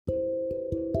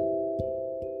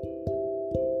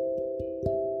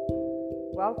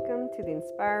Welcome to the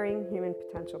Inspiring Human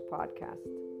Potential podcast.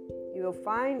 You will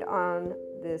find on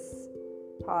this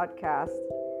podcast,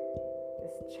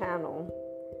 this channel,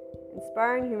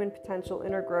 Inspiring Human Potential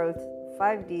Inner Growth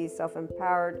 5D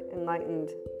Self-Empowered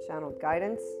Enlightened Channeled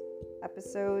Guidance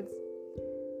episodes,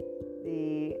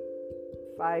 the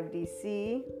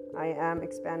 5DC I Am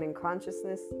Expanding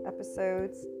Consciousness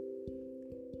episodes,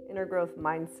 Inner Growth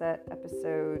Mindset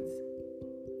episodes,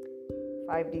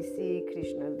 5DC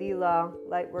Krishna Lila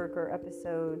Lightworker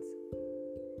episodes,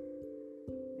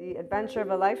 The Adventure of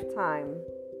a Lifetime,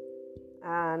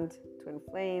 and Twin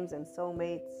Flames and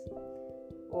Soulmates,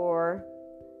 or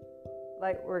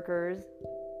Lightworkers,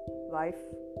 Life,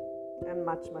 and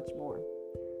much, much more.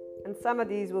 And some of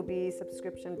these will be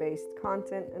subscription-based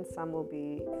content and some will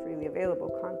be freely available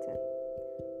content.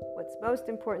 What's most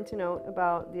important to note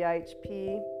about the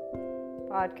IHP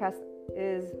podcast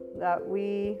is that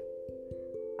we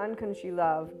unconsciously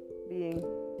love being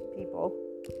people.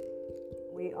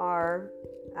 We are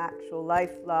actual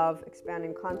life, love,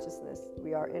 expanding consciousness.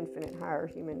 We are infinite higher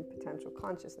human potential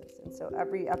consciousness. And so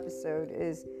every episode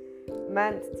is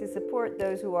meant to support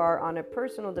those who are on a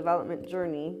personal development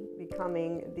journey,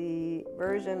 becoming the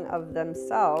version of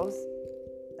themselves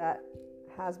that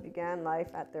has began life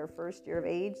at their first year of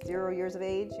age, 0 years of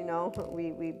age.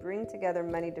 We bring together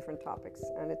many different topics,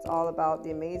 and it's all about the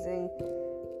amazing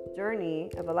journey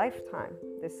of a lifetime,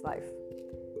 this life.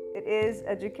 It is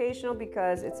educational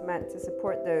because it's meant to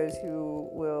support those who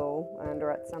will, and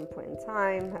or at some point in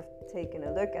time, have taken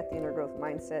a look at the inner growth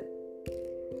mindset.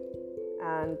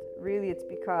 And really it's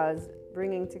because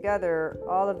bringing together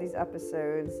all of these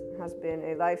episodes has been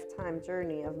a lifetime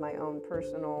journey of my own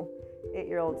personal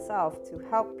 8-year-old self to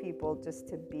help people just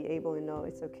to be able to know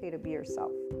it's okay to be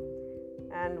yourself.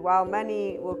 And while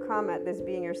many will come at this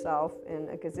being yourself in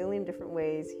a gazillion different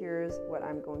ways, here's what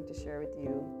I'm going to share with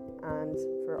you. And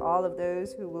for all of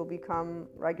those who will become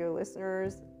regular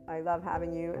listeners, I love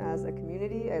having you as a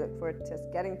community. I look forward to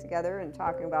getting together and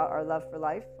talking about our love for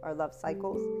life, our love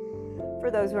cycles. For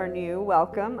those who are new,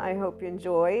 welcome. I hope you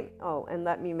enjoy. Oh, and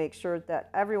let me make sure that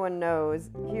everyone knows,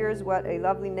 here's what a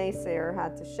lovely naysayer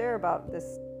had to share about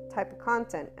this type of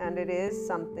content. And it is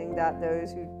something that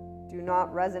those who do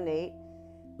not resonate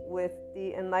with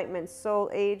the Enlightenment Soul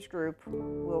age group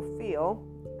will feel,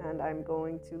 and I'm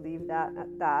going to leave that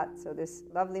at that. So this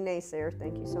lovely naysayer,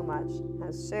 thank you so much,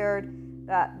 has shared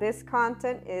that this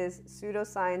content is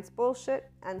pseudoscience bullshit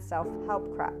and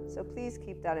self-help crap. So please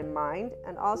keep that in mind,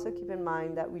 and also keep in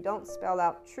mind that we don't spell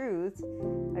out truth.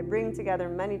 I bring together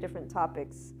many different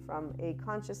topics from a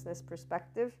consciousness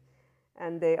perspective,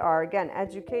 and they are, again,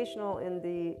 educational in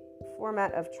the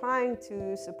format of trying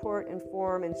to support,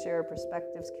 inform, and share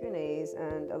perspectives, Q&As,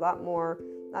 and a lot more,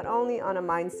 not only on a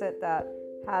mindset that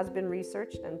has been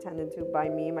researched and tended to by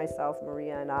me, myself,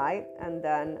 Maria, and I, and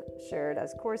then shared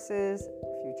as courses,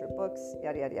 future books,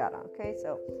 yada, yada, yada. Okay,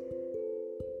 so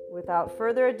without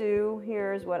further ado,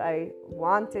 here's what I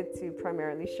wanted to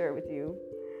primarily share with you.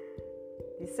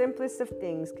 The simplest of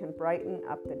things can brighten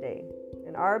up the day.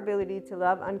 And our ability to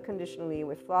love unconditionally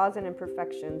with flaws and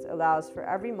imperfections allows for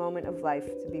every moment of life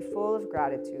to be full of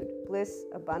gratitude, bliss,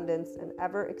 abundance, and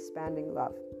ever-expanding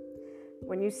love.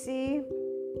 When you see,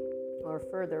 or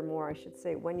furthermore, I should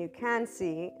say, when you can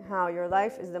see how your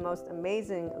life is the most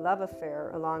amazing love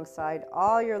affair alongside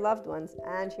all your loved ones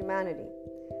and humanity,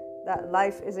 that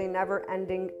life is a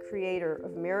never-ending creator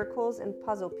of miracles and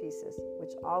puzzle pieces,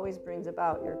 which always brings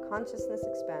about your consciousness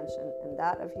expansion and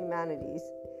that of humanity's.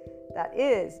 That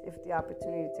is, if the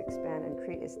opportunity to expand and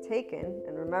create is taken.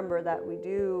 And remember that we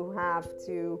do have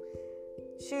to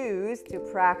choose to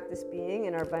practice being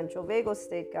in our ventral vagal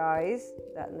state, guys,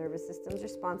 that nervous system's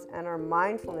response, and our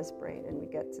mindfulness brain. And we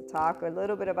get to talk a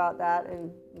little bit about that in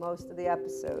most of the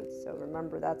episodes. So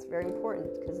remember, that's very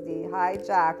important, because the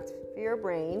hijacked fear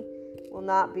brain will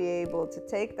not be able to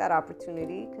take that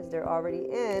opportunity because they're already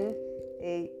in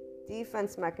a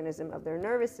defense mechanism of their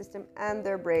nervous system, and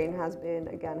their brain has been,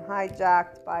 again,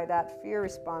 hijacked by that fear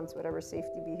response, whatever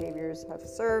safety behaviors have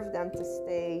served them to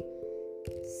stay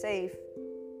safe.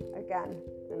 Again,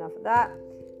 enough of that.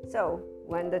 So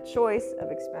when the choice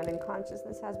of expanding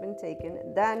consciousness has been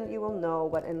taken, then you will know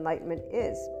what enlightenment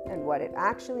is and what it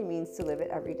actually means to live it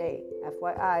every day.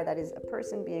 FYI, that is a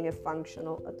person being a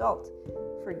functional adult.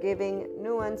 Forgiving,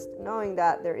 nuanced, knowing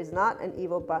that there is not an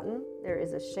evil button, there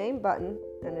is a shame button,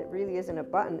 and it really isn't a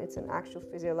button, it's an actual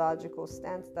physiological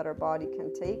stance that our body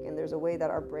can take, and there's a way that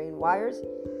our brain wires.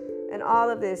 And all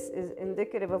of this is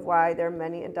indicative of why there are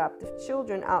many adoptive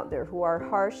children out there who are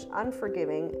harsh,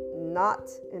 unforgiving, not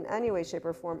in any way, shape,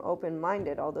 or form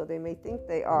open-minded, although they may think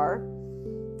they are.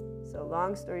 So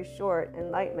long story short,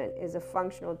 enlightenment is a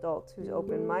functional adult who's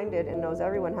open-minded and knows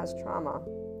everyone has trauma,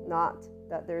 not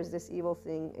that there's this evil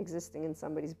thing existing in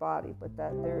somebody's body, but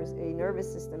that there's a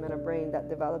nervous system and a brain that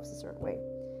develops a certain way.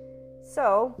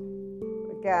 So,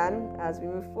 again, as we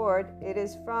move forward, it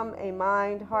is from a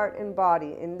mind, heart, and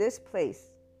body in this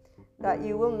place that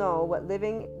you will know what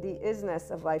living the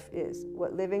isness of life is,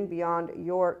 what living beyond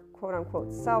your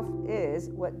quote-unquote self is,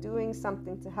 what doing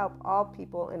something to help all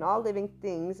people and all living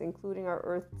things, including our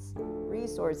Earth's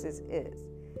resources, is.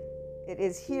 It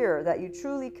is here that you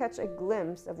truly catch a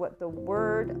glimpse of what the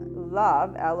word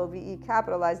love, L-O-V-E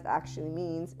capitalized, actually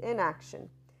means in action,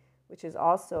 which is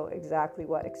also exactly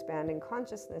what expanding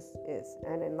consciousness is.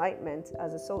 And enlightenment,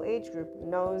 as a soul age group,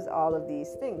 knows all of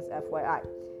these things, FYI.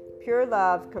 Pure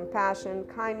love, compassion,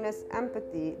 kindness,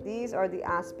 empathy, these are the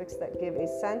aspects that give a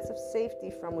sense of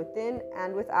safety from within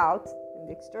and without, in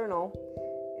the external.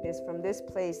 It is from this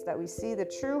place that we see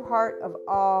the true heart of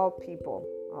all people.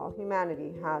 All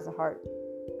humanity has a heart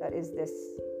that is this.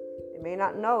 They may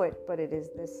not know it, but it is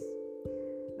this.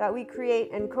 That we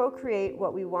create and co-create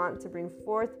what we want to bring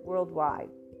forth worldwide.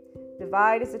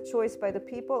 Divide is a choice by the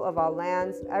people of all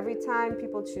lands. Every time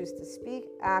people choose to speak,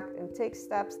 act, and take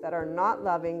steps that are not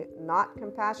loving, not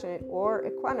compassionate, or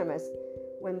equanimous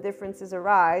when differences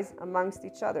arise amongst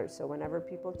each other. So whenever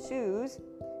people choose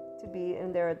to be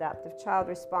in their adaptive child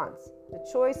response, the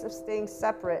choice of staying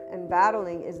separate and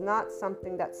battling is not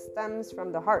something that stems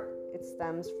from the heart. It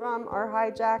stems from our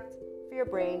hijacked fear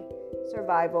brain,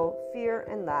 survival, fear,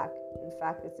 and lack. In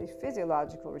fact, it's a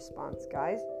physiological response,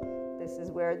 guys. This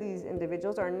is where these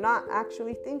individuals are not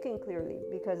actually thinking clearly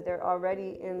because they're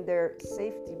already in their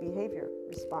safety behavior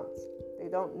response. They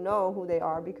don't know who they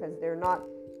are because they're not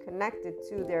connected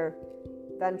to their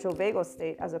ventral vagal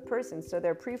state as a person. So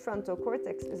their prefrontal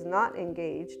cortex is not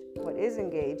engaged. What is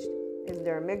engaged is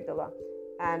their amygdala.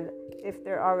 And if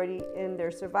they're already in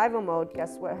their survival mode,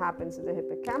 guess what happens to the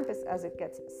hippocampus as it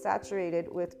gets saturated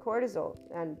with cortisol?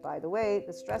 And by the way,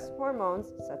 the stress hormones,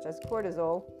 such as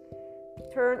cortisol,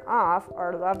 turn off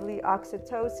our lovely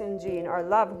oxytocin gene, our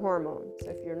love hormone. So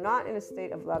if you're not in a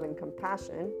state of love and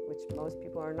compassion, which most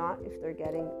people are not if they're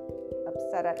getting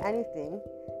upset at anything,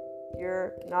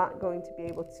 you're not going to be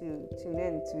able to tune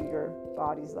in to your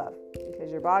body's love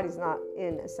because your body's not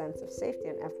in a sense of safety.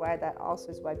 And FYI, that also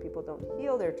is why people don't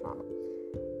heal their trauma.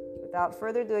 Without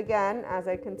further ado, again, as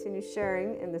I continue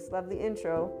sharing in this lovely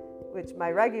intro, which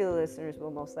my regular listeners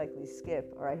will most likely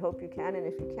skip, or I hope you can, and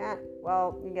if you can't,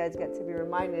 well, you guys get to be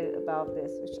reminded about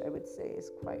this, which I would say is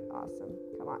quite awesome.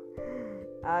 Come on.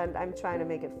 And I'm trying to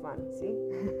make it fun, see?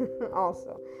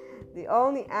 Also, the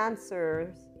only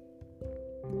answers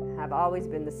have always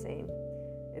been the same.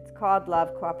 It's called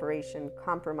love, cooperation,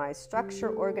 compromise,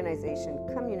 structure, organization,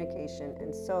 communication,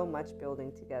 and so much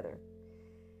building together.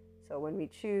 So when we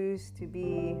choose to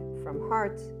be from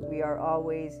heart, we are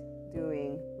always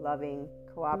doing loving,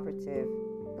 cooperative,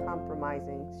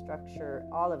 compromising, structure,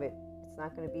 all of it. It's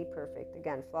not going to be perfect.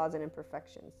 Again, flaws and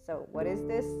imperfections. So what is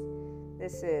this?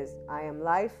 This is I am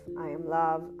life, I am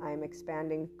love, I am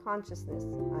expanding consciousness,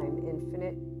 I am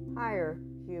infinite, higher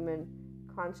human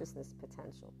consciousness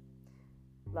potential.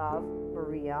 Love,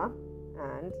 Maria.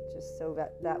 And just so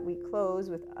that we close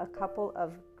with a couple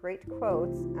of great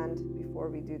quotes, and before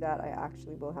we do that, I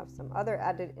actually will have some other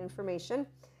added information.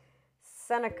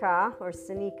 Seneca, or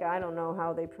Seneca, I don't know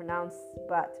how they pronounce,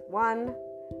 but one,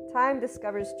 time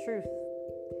discovers truth.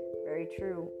 Very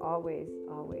true, always,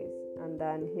 always. And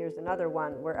then here's another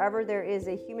one. Wherever there is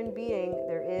a human being,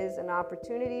 there is an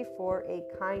opportunity for a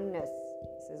kindness.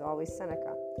 This is always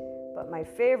Seneca. But my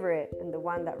favorite, and the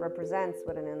one that represents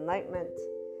what an enlightenment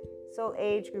soul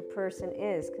age group person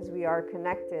is, because we are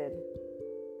connected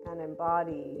and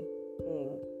embodying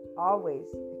always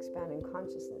expanding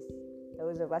consciousness.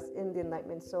 Those of us in the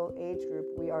enlightenment soul age group,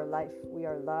 we are life, we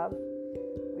are love,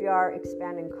 we are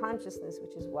expanding consciousness,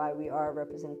 which is why we are a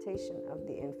representation of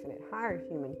the infinite higher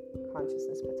human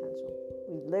consciousness potential.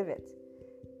 We live it.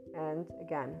 And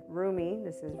again, Rumi,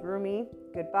 this is Rumi,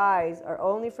 goodbyes are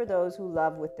only for those who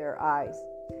love with their eyes.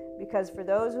 Because for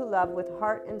those who love with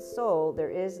heart and soul,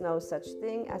 there is no such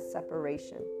thing as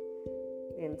separation.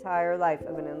 The entire life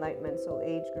of an enlightenment soul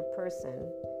age group person,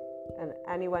 and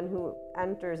anyone who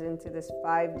enters into this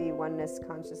 5D oneness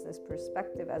consciousness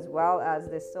perspective, as well as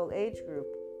this soul age group,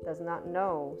 does not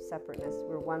know separateness.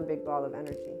 We're one big ball of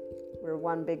energy. We're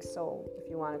one big soul, if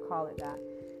you want to call it that.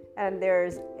 And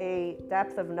there's a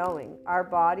depth of knowing. Our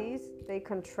bodies, they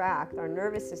contract. Our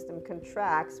nervous system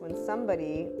contracts when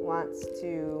somebody wants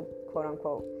to, quote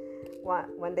unquote,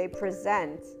 when they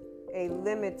present a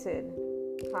limited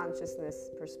consciousness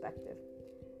perspective.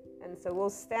 And so we'll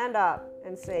stand up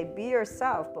and say, be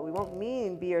yourself, but we won't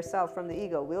mean be yourself from the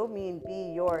ego. We'll mean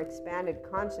be your expanded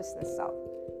consciousness self.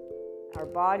 Our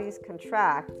bodies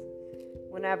contract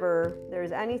whenever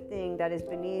there's anything that is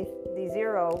beneath the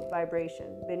zero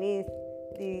vibration, beneath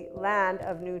the land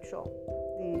of neutral,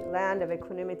 the land of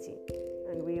equanimity.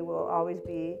 And we will always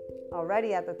be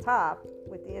already at the top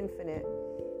with the infinite,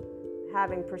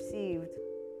 having perceived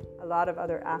a lot of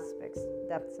other aspects,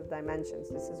 depths of dimensions.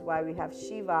 This is why we have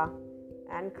Shiva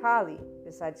and Kali,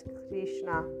 besides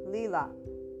Krishna Lila.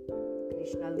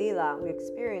 Krishna Lila, we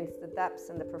experience the depths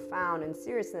and the profound and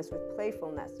seriousness with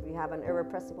playfulness. We have an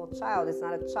irrepressible child. It's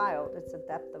not a child, it's the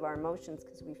depth of our emotions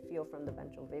because we feel from the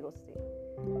ventral vagal state.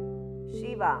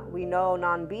 Shiva, we know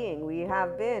non-being. We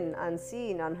have been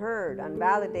unseen, unheard,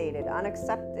 unvalidated,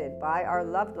 unaccepted by our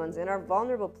loved ones in our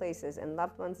vulnerable places. And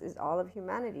loved ones is all of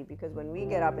humanity, because when we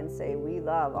get up and say we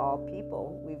love all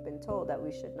people, we've been told that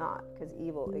we should not, because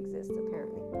evil exists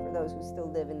apparently for those who still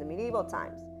live in the medieval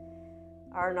times.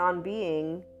 Our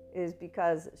non-being is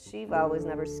because Shiva was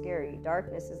never scary.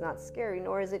 Darkness is not scary,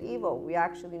 nor is it evil. We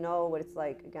actually know what it's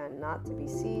like, again, not to be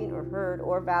seen or heard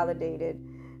or validated.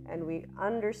 And we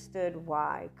understood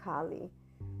why, Kali,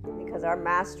 because our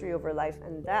mastery over life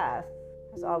and death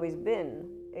has always been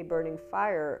a burning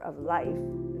fire of life,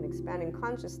 an expanding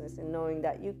consciousness, and knowing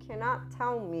that you cannot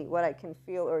tell me what I can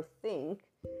feel or think.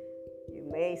 You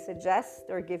may suggest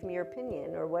or give me your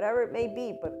opinion or whatever it may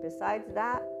be, but besides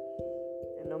that,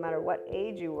 and no matter what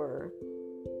age you were,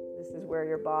 this is where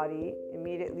your body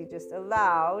immediately just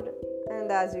allowed,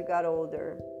 and as you got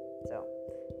older. So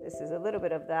this is a little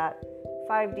bit of that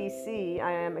 5DC,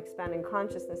 I am expanding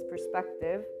consciousness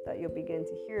perspective that you'll begin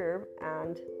to hear.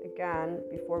 And again,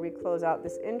 before we close out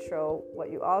this intro,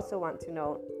 what you also want to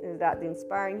know is that the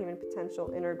Inspiring Human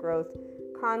Potential Inner Growth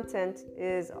content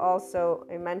is also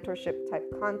a mentorship type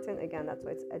content. Again, that's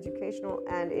why it's educational,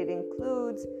 and it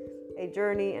includes a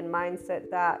journey and mindset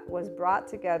that was brought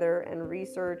together and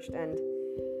researched and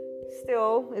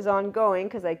still is ongoing,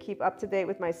 because I keep up to date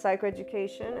with my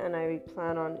psychoeducation, and I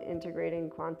plan on integrating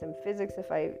quantum physics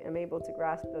if I am able to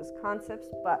grasp those concepts.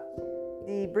 But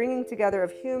the bringing together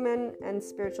of human and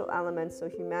spiritual elements, so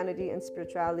humanity and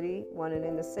spirituality, one and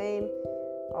in the same,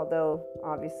 although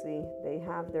obviously they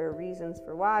have their reasons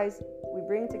for whys, we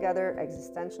bring together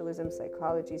existentialism,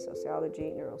 psychology,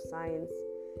 sociology, neuroscience.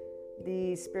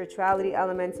 The spirituality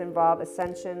elements involve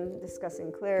ascension,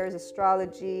 discussing clairs,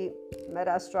 astrology,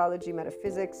 meta-astrology,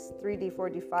 metaphysics, 3D,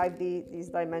 4D, 5D, these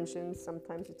dimensions.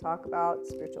 Sometimes we talk about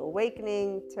spiritual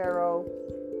awakening, tarot,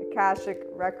 Akashic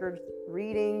record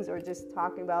readings, or just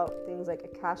talking about things like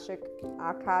Akash,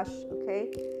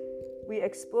 okay? We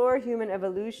explore human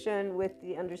evolution with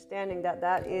the understanding that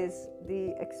that is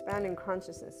the expanding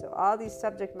consciousness. So all these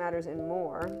subject matters and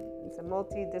more. It's a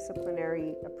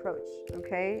multidisciplinary approach,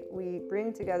 okay? We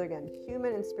bring together, again,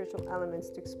 human and spiritual elements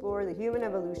to explore the human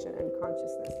evolution and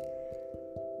consciousness.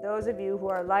 Those of you who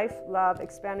are life, love,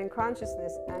 expanding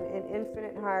consciousness, and in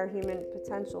infinite higher human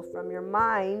potential from your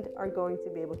mind are going to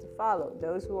be able to follow.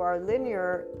 Those who are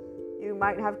linear, you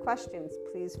might have questions.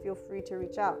 Please feel free to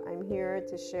reach out. I'm here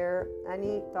to share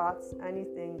any thoughts,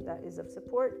 anything that is of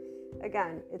support.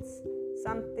 Again, it's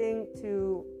something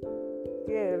to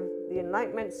give the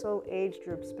Enlightenment Soul Age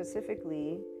group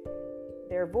specifically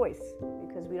their voice,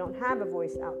 because we don't have a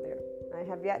voice out there. I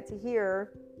have yet to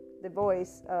hear the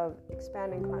voice of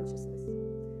expanding consciousness.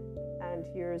 And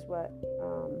here's what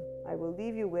I will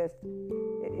leave you with.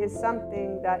 It is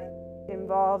something that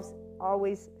involves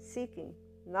always seeking,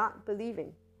 not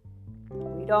believing.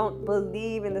 We don't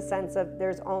believe in the sense of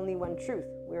there's only one truth.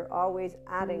 We're always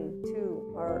adding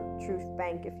to our truth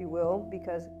bank, if you will,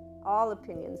 because all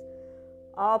opinions,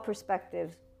 all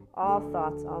perspectives, all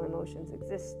thoughts, all emotions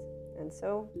exist. And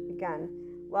so, again,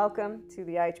 welcome to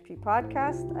the IHP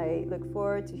podcast. I look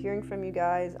forward to hearing from you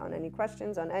guys on any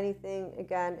questions, on anything.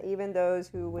 Again, even those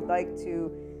who would like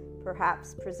to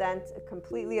perhaps present a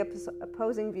completely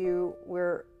opposing view,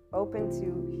 we're open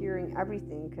to hearing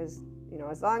everything, because, you know,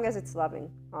 as long as it's loving,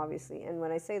 obviously. And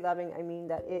when I say loving, I mean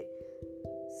that it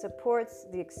supports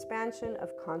the expansion of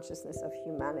consciousness of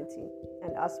humanity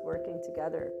and us working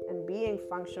together and being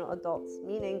functional adults,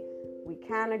 meaning we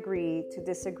can agree to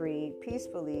disagree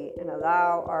peacefully and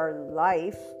allow our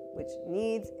life, which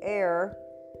needs air,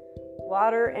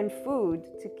 water, and food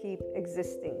to keep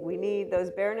existing. We need those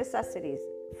bare necessities.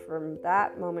 From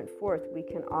that moment forth, we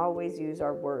can always use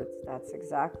our words. That's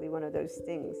exactly one of those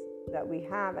things that we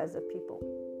have as a people.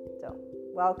 So,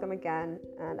 welcome again,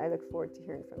 and I look forward to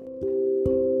hearing from you.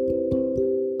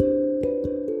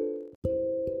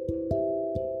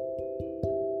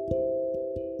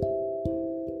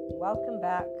 Welcome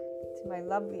back to my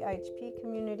lovely IHP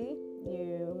community.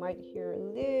 You might hear a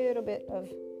little bit of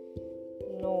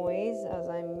noise as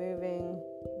I'm moving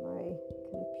my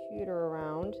computer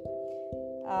around.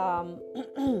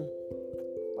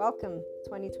 Welcome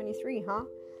 2023, huh?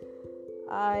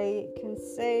 I can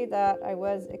say that I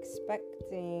was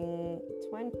expecting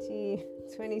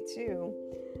 2022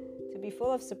 to be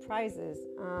full of surprises,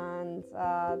 and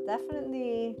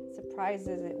definitely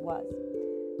surprises it was,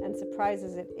 and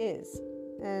surprises it is.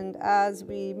 And as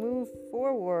we move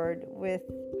forward with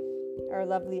our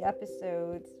lovely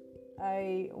episodes,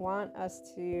 I want us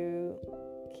to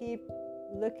keep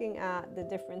looking at the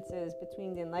differences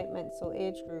between the Enlightenment Soul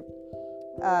Age group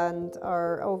and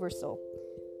our Oversoul,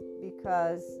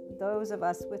 because those of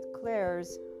us with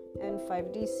clairs and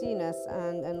 5D C-ness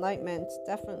and enlightenment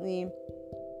definitely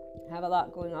have a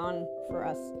lot going on for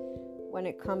us when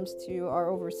it comes to our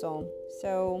Oversoul.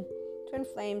 So twin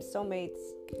flames, soulmates,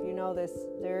 you know this,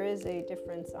 there is a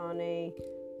difference on a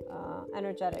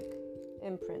energetic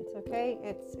imprint, okay?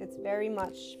 It's very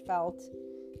much felt.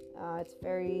 It's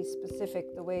very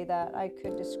specific, the way that I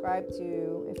could describe to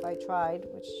you if I tried,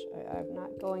 which I'm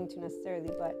not going to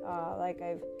necessarily, but like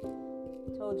I've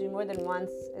told you more than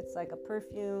once, it's like a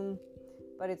perfume,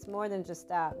 but it's more than just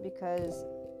that, because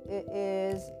it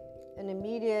is an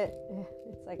immediate,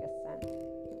 it's like a scent.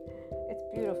 It's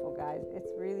beautiful, guys.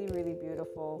 It's really, really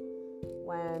beautiful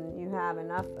when you have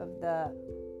enough of the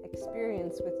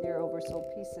experience with your Oversoul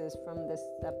pieces from this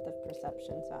depth of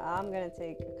perception. So I'm going to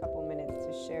take a couple minutes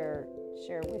to share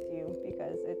with you,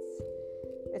 because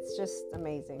it's just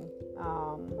amazing.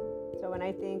 So when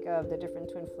I think of the different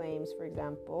twin flames, for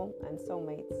example, and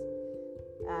soulmates,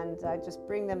 and I just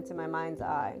bring them to my mind's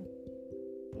eye,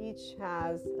 each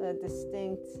has a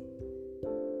distinct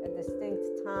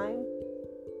time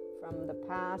from the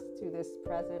past to this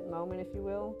present moment, if you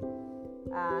will.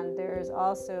 And there's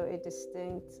also a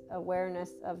distinct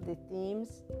awareness of the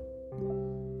themes,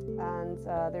 and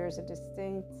there's a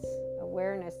distinct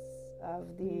awareness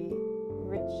of the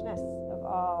richness of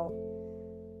all.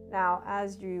 Now,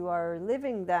 as you are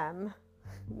living them,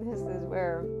 this is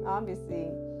where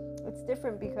obviously it's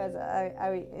different, because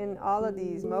I in all of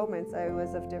these moments I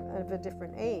was of a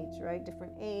different age, right?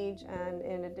 Different age, and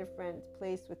in a different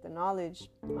place with the knowledge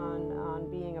on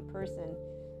being a person.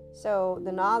 So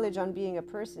the knowledge on being a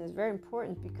person is very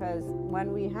important, because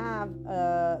when we have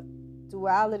a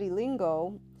duality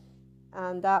lingo,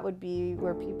 and that would be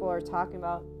where people are talking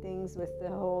about things with the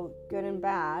whole good and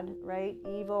bad, right?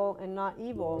 Evil and not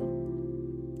evil.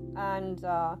 And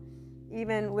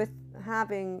even with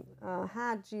having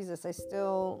had Jesus, I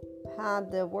still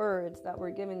had the words that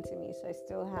were given to me. So I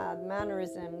still had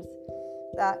mannerisms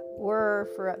that were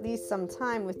for at least some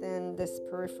time within this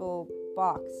peripheral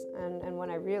box. And when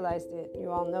I realized it, you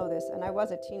all know this, and I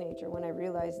was a teenager when I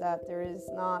realized that there is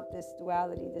not this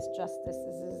duality, this justice.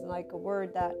 This is like a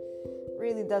word that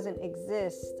really doesn't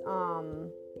exist.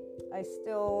 I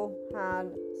still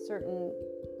had certain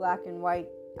black and white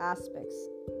aspects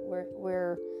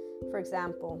where, for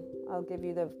example, I'll give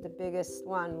you the biggest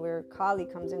one, where Kali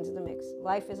comes into the mix.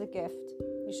 Life is a gift.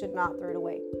 You should not throw it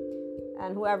away.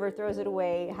 And whoever throws it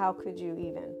away, how could you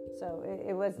even? So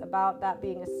it was about that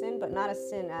being a sin, but not a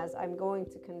sin as I'm going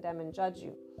to condemn and judge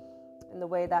you, in the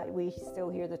way that we still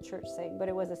hear the church saying. But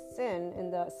it was a sin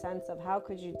in the sense of, how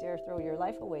could you dare throw your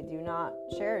life away? Do you not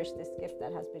cherish this gift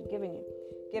that has been given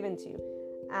to you?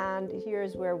 And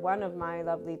here's where one of my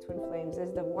lovely twin flames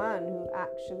is the one who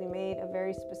actually made a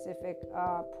very specific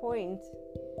point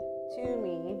to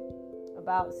me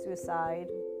about suicide,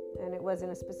 and it was in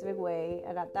a specific way.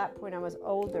 And at that point I was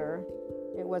older.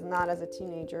 It was not as a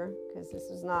teenager, because this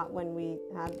was not when we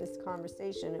had this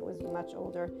conversation. It was much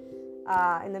older.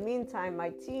 In the meantime, my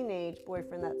teenage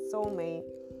boyfriend, that soulmate,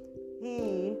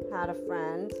 he had a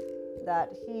friend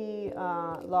that he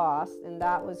lost, and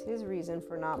that was his reason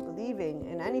for not believing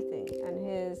in anything. And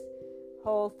his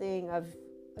whole thing of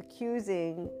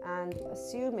accusing and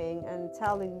assuming and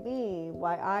telling me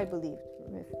why I believed.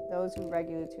 If those who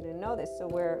regularly tune in know this. So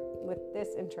where with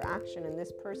this interaction and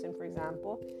this person, for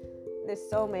example, this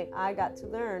soulmate, I got to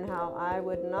learn how I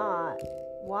would not,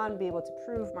 one, be able to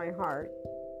prove my heart.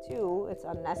 Two, it's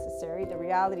unnecessary. The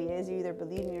reality is you either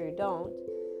believe me or you don't.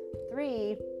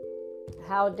 Three,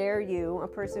 how dare you, a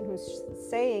person who's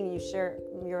saying you share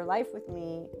your life with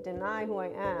me, deny who I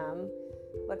am.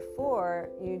 But four,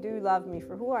 you do love me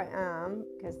for who I am,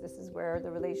 because this is where the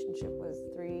relationship was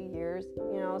 3 years,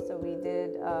 so we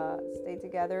did stay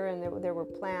together, and there were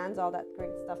plans, all that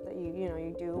great stuff that you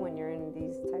do when you're in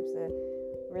these types of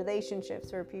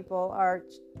relationships where people are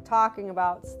talking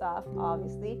about stuff,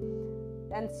 obviously.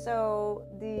 And so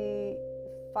the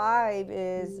 5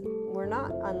 is we're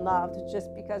not unloved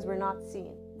just because we're not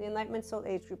seen. The Enlightenment Soul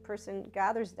Age group person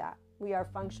gathers that. We are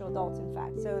functional adults, in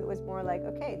fact. So it was more like,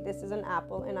 okay, this is an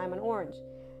apple and I'm an orange.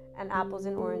 And apples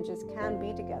and oranges can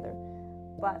be together.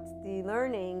 But the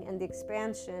learning and the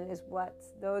expansion is what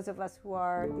those of us who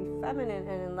are the feminine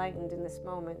and enlightened in this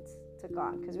moment took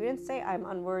on. Because we didn't say I'm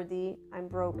unworthy, I'm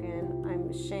broken, I'm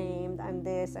ashamed, I'm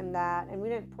this, I'm that. And we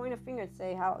didn't point a finger and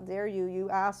say, how dare you, you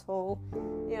asshole.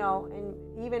 You know, and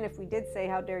even if we did say,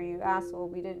 how dare you, asshole,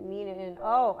 we didn't mean it in,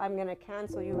 oh, I'm going to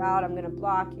cancel you out, I'm going to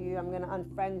block you, I'm going to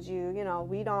unfriend you. You know,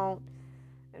 we don't.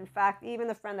 In fact, even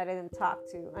the friend that I didn't talk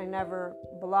to, I never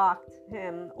blocked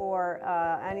him or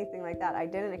anything like that. I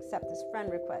didn't accept his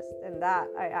friend request, and that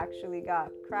I actually got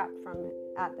crap from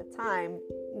at the time,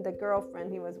 the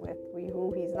girlfriend he was with,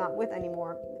 who he's not with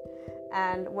anymore.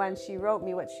 And when she wrote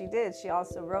me what she did, she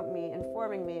also wrote me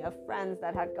informing me of friends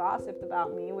that had gossiped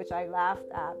about me, which I laughed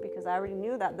at because I already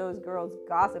knew that those girls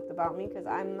gossiped about me because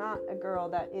I'm not a girl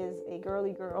that is a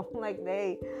girly girl like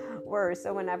they were.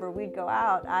 So whenever we'd go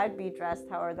out, I'd be dressed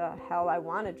however the hell I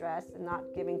want to dress and not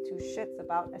giving two shits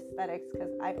about aesthetics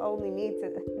because I only need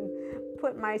to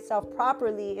put myself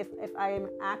properly if I am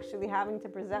actually having to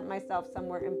present myself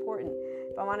somewhere important.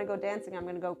 If I want to go dancing, I'm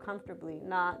going to go comfortably,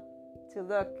 not to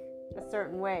look a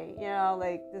certain way. You know,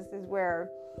 like this is where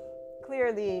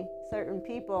clearly certain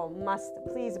people must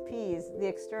appease the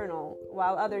external,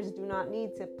 while others do not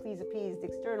need to appease the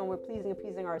external. We're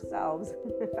appeasing ourselves.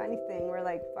 If anything, we're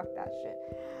like, fuck that shit.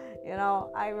 You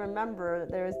know, I remember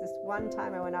there was this one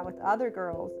time I went out with other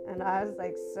girls and I was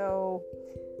like, so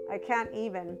I can't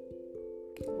even.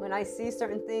 When I see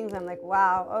certain things, I'm like,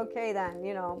 wow, okay then,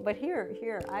 you know, but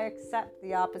here, I accept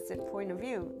the opposite point of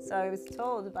view. So I was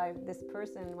told by this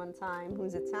person one time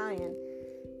who's Italian,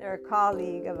 they're a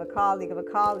colleague of a colleague of a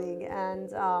colleague, and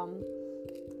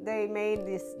they made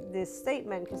this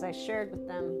statement because I shared with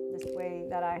them this way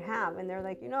that I have, and they're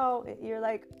like, you know, you're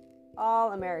like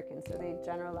all Americans, so they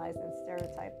generalize and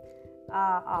stereotype.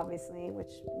 Obviously,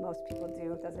 which most people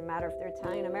do. It doesn't matter if they're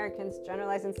Italian Americans,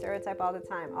 generalize and stereotype all the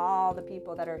time. All the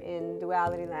people that are in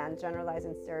duality land generalize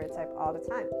and stereotype all the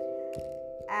time.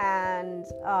 And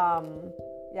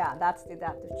yeah, that's the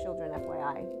adaptive children,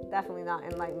 FYI. Definitely not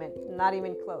enlightenment, not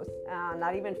even close,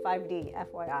 not even 5D,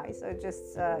 FYI. So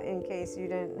just in case you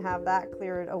didn't have that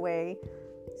cleared away.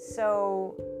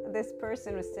 So this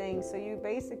person was saying, so you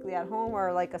basically at home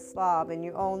are like a slob and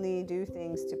you only do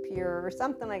things to peer or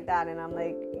something like that. And I'm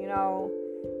like, you know,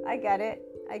 I get it.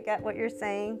 I get what you're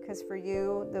saying, because for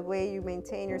you, the way you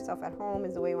maintain yourself at home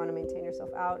is the way you want to maintain yourself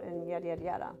out, and yada, yada,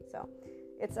 yada. So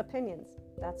it's opinions.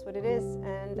 That's what it is.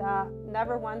 And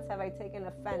never once have I taken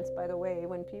offense, by the way,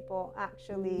 when people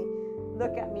actually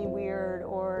look at me weird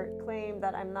or claim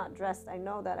that I'm not dressed. I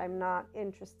know that I'm not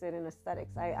interested in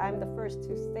aesthetics. I'm the first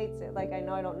who states it. Like, I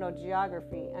know I don't know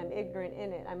geography. I'm ignorant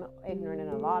in it. I'm ignorant in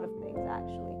a lot of things,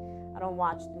 actually. I don't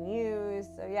watch the news.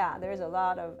 So yeah, there's a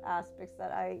lot of aspects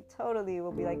that I totally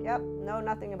will be like, yep, know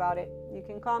nothing about it. You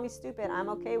can call me stupid. I'm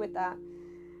okay with that.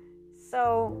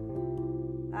 So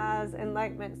as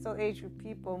Enlightenment Soul Age group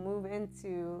people move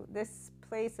into this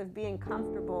place of being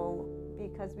comfortable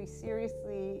because we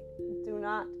seriously do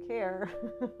not care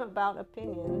about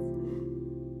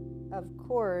opinions. Of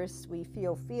course, we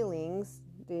feel feelings.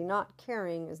 The not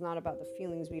caring is not about the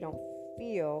feelings we don't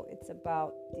feel. It's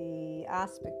about the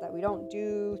aspect that we don't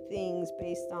do things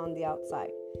based on the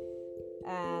outside,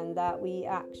 and that we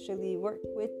actually work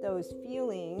with those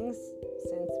feelings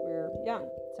since we're young.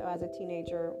 So as a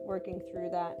teenager, working through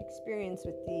that experience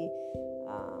with the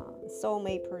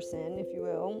soulmate person, if you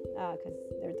will, because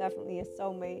they're definitely a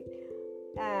soulmate,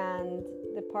 and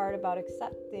the part about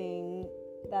accepting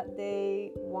that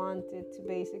they wanted to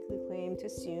basically claim to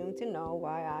assume to know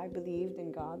why I believed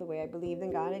in God the way I believed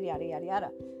in God, and yada, yada, yada.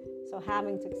 So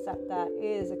having to accept that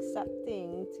is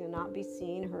accepting to not be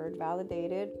seen, heard,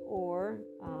 validated, or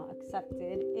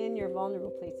accepted in your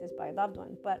vulnerable places by a loved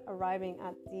one, but arriving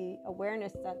at the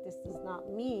awareness that this does not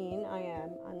mean I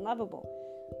am unlovable,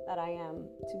 that I am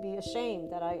to be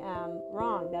ashamed, that I am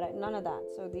wrong, none of that.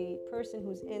 So the person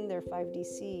who's in their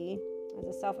 5DC as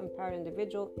a self-empowered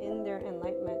individual in their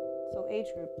enlightenment soul age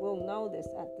group will know this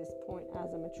at this point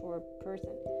as a mature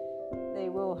person. They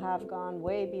will have gone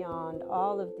way beyond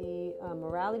all of the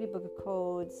morality book of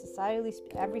codes, societally,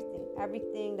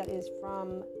 everything that is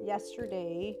from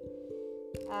yesterday,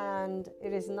 and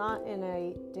it is not in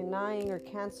a denying or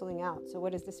canceling out. So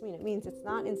what does this mean? It means it's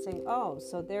not in saying, oh,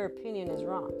 so their opinion is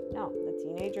wrong. No, the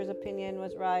teenager's opinion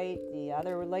was right, the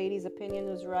other lady's opinion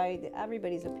was right,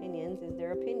 everybody's opinions is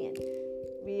their opinion.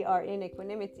 we are in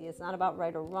equanimity. It's not about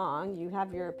right or wrong. You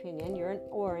have your opinion. You're an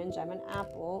orange, I'm an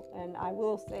apple, and I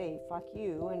will say fuck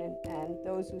you, and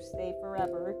those who stay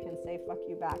forever can say fuck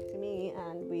you back to me,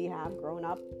 and we have grown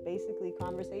up basically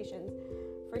conversations,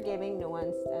 forgiving,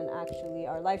 nuanced, and actually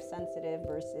are life sensitive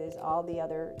versus all the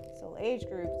other soul age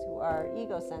groups who are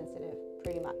ego sensitive,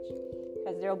 pretty much.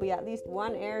 Because there will be at least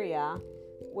one area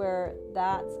where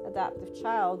that adaptive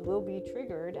child will be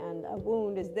triggered and a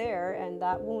wound is there, and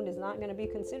that wound is not going to be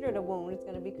considered a wound. It's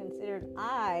going to be considered,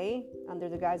 I, under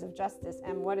the guise of justice,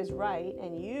 am what is right,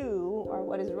 and you are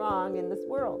what is wrong in this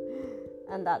world.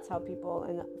 And that's how people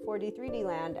in 4D, 3D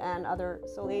land and other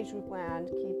soul age group land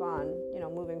keep on,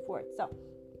 moving forward. So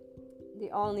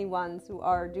the only ones who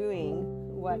are doing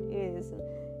what is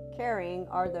caring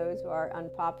are those who are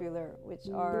unpopular, which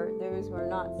are those who are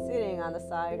not sitting on the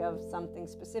side of something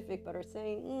specific, but are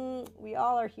saying, we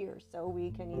all are here, so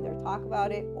we can either talk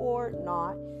about it or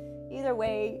not. Either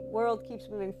way, world keeps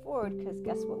moving forward, because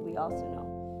guess what? We also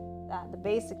know that the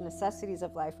basic necessities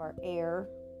of life are air,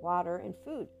 water, and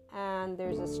food. And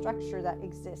there's a structure that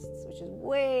exists, which is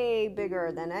way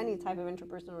bigger than any type of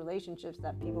interpersonal relationships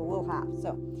that people will have.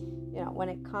 So, when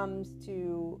it comes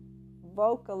to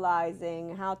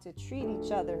vocalizing how to treat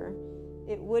each other,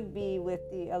 it would be with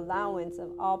the allowance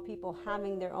of all people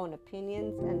having their own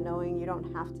opinions and knowing you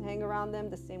don't have to hang around them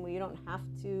the same way you don't have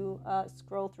to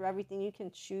scroll through everything. You can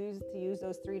choose to use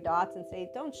those 3 dots and say,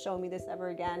 don't show me this ever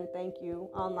again, thank you,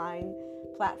 online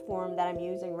platform that I'm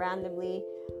using randomly.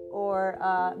 Or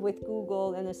with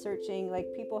Google and the searching, like,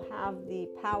 people have the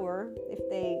power, if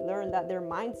they learn that their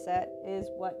mindset is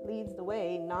what leads the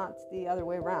way, not the other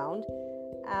way around.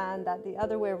 And that the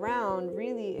other way around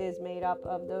really is made up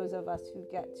of those of us who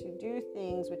get to do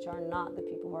things which are not the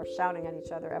people who are shouting at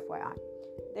each other, FYI.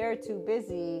 They're too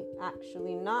busy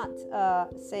actually not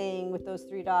saying with those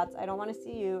 3 dots, I don't want to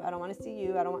see you, I don't want to see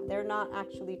you, they're not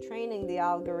actually training the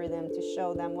algorithm to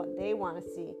show them what they want to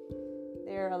see.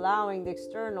 They're allowing the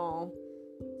external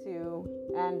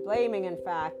to, and blaming, in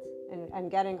fact,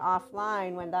 and getting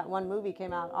offline. When that one movie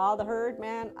came out, All the Herd,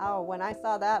 man, when I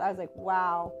saw that, I was like,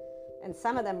 wow. And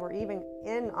some of them were even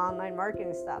in online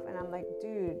marketing stuff. And I'm like,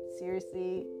 dude,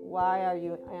 seriously, why are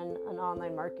you in an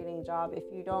online marketing job if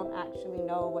you don't actually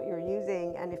know what you're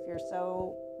using and if you're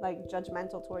so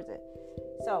judgmental towards it?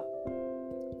 So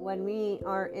when we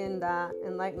are in that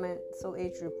enlightenment soul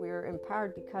age group, we are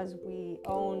empowered because we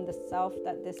own the self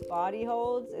that this body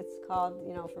holds. It's called,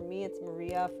 for me, it's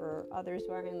Maria. For others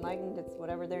who are enlightened, it's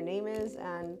whatever their name is.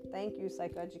 And thank you,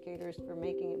 psychoeducators, for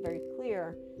making it very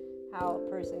clear how a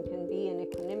person can be in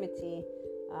equanimity.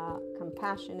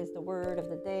 Compassion is the word of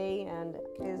the day and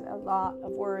is a lot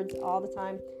of words all the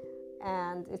time.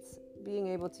 And it's being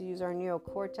able to use our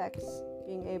neocortex,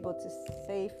 being able to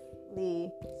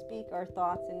safely speak our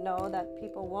thoughts and know that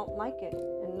people won't like it,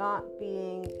 and not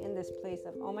being in this place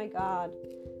of, oh my God,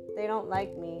 they don't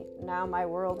like me, now my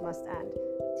world must end.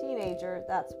 Teenager,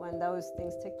 that's when those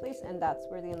things take place, and that's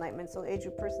where the enlightenment soul age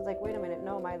group person's like, wait a minute,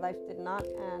 no, my life did not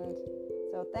end.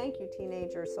 So thank you,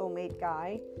 teenager soulmate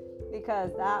guy,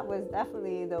 because that was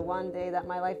definitely the one day that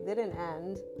my life didn't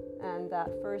end. And that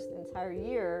first entire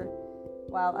year,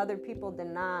 while other people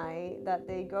deny that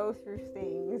they go through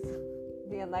things,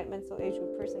 the enlightenment soul age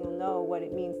group person will know what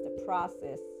it means to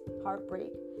process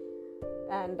heartbreak,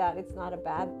 and that it's not a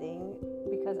bad thing,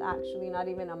 because actually not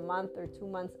even a month or 2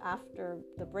 months after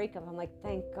the breakup, I'm like,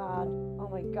 thank God, oh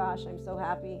my gosh, I'm so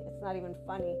happy. It's not even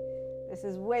funny. This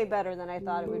is way better than I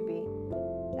thought it would be.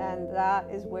 And that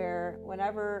is where,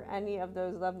 whenever any of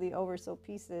those lovely oversoul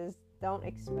pieces don't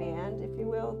expand, if you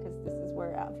will, because this is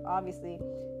where, obviously,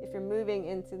 if you're moving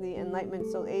into the enlightenment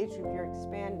soul age group, you're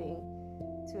expanding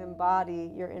to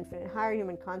embody your infinite higher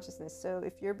human consciousness. So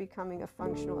if you're becoming a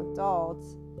functional adult,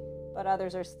 but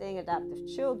others are staying adaptive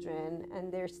children,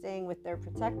 and they're staying with their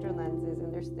protector lenses,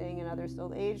 and they're staying in other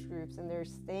soul age groups, and they're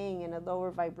staying in a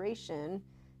lower vibration,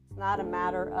 it's not a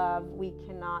matter of we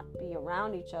cannot be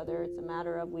around each other. It's a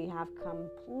matter of we have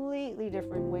completely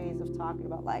different ways of talking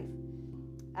about life.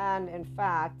 And in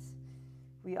fact,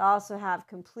 we also have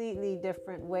completely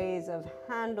different ways of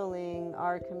handling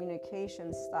our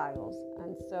communication styles.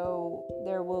 And so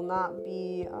there will not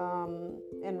be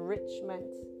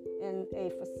enrichment in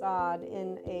a facade,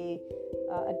 in a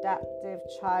adaptive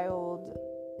child,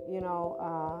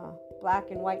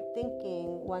 black and white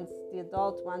thinking, once the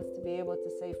adult wants to be able to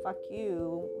say fuck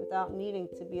you without needing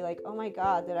to be like, oh my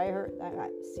God, did I hurt?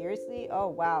 Seriously? Oh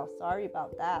wow, sorry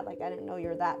about that. I didn't know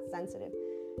you're that sensitive.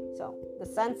 So the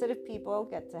sensitive people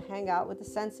get to hang out with the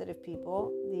sensitive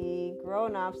people. The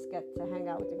grown-ups get to hang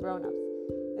out with the grown-ups.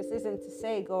 This isn't to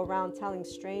say go around telling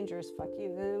strangers fuck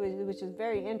you, which is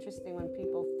very interesting when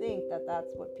people think that that's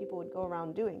what people would go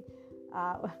around doing.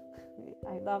 I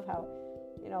love how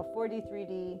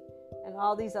 43D and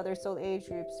all these other soul age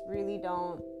groups really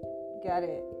don't get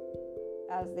it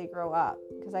as they grow up,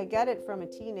 because I get it from a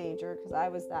teenager, because I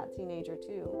was that teenager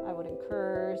too. I wouldn't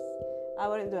curse, I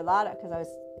wouldn't do a lot of, because I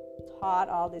was taught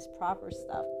all this proper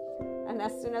stuff. And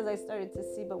as soon as I started to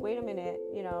see, but wait a minute,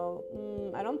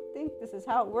 I don't think this is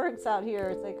how it works out here.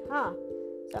 It's like,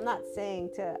 So I'm not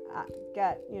saying to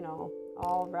get,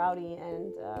 all rowdy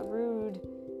and rude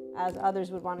as others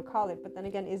would want to call it. But then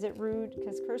again, is it rude?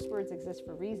 Because curse words exist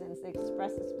for reasons. They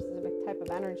express a specific type of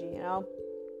energy,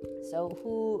 So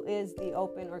who is the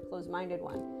open or closed-minded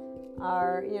one?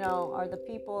 Are the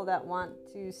people that want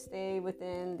to stay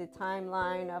within the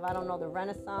timeline of, the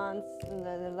Renaissance, and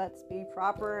the let's be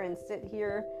proper and sit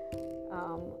here.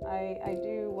 I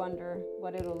do wonder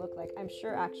what it'll look like. I'm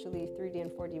sure actually 3D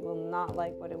and 4D will not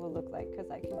like what it will look like, because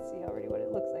I can see already what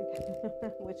it looks like,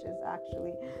 which is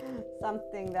actually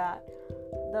something that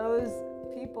those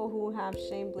people who have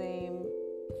shame, blame,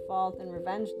 fault, and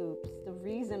revenge loops, the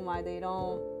reason why they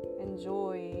don't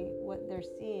enjoy what they're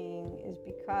seeing is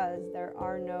because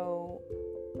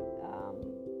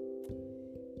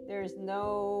there's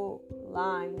no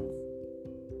lines,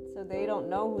 so they don't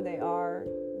know who they are.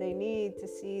 They need to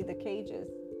see the cages,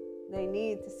 they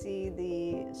need to see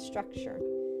the structure,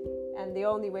 and the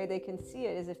only way they can see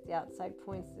it is if the outside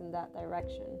points in that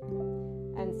direction.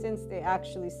 And since they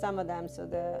actually, some of them, so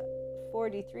the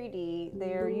 43D,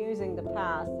 they are using the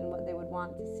past and what they would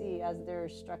want to see as their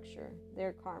structure,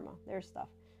 their karma, their stuff.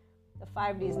 The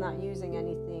 5D is not using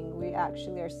anything. We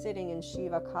actually are sitting in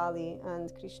Shiva, Kali,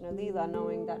 and Krishna Lila,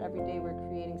 knowing that every day we're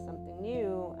creating something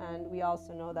new, and we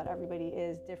also know that everybody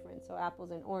is different. So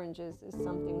apples and oranges is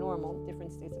something normal,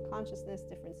 different states of consciousness,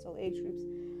 different soul age groups,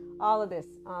 all of this.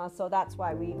 So that's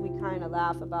why we kind of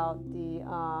laugh about the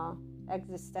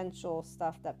existential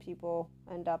stuff that people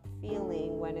end up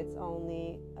feeling when it's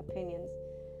only opinions,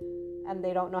 and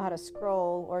they don't know how to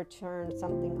scroll or turn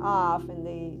something off, and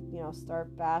they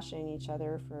start bashing each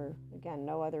other for, again,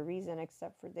 no other reason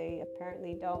except for they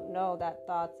apparently don't know that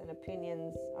thoughts and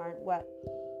opinions aren't what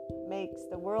makes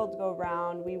the world go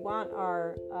round. We want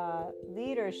our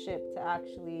leadership to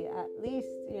actually, at least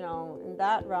in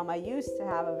that realm, I used to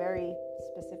have a very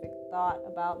specific thought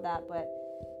about that, but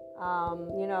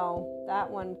that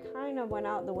one kind of went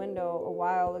out the window a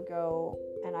while ago,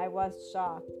 and I was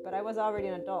shocked, but I was already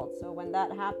an adult. So when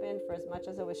that happened, for as much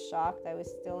as I was shocked, I was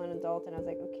still an adult, and I was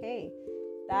like, okay,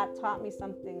 that taught me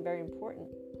something very important.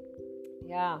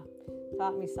 Yeah,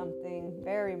 taught me something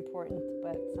very important,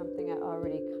 but something I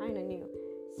already kind of knew.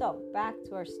 So back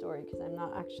to our story, because I'm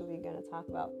not actually going to talk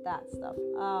about that stuff.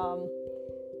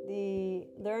 The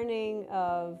learning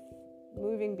of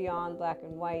moving beyond black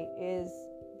and white is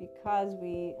because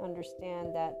we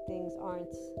understand that things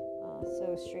aren't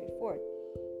so straightforward.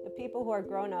 The people who are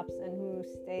grown-ups and who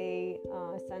stay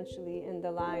essentially in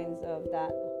the lines of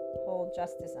that whole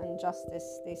justice,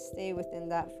 injustice, they stay within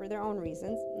that for their own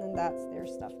reasons, and that's their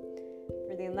stuff.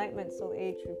 For the Enlightenment Soul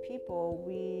Age group people,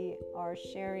 we are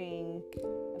sharing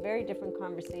a very different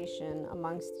conversation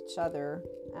amongst each other,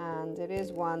 and it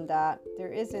is one that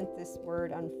there isn't this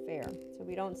word unfair. So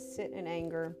we don't sit in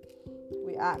anger.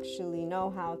 We actually know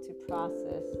how to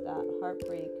process that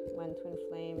heartbreak when twin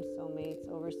flames, soulmates,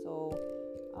 oversoul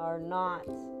are not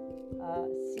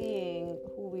seeing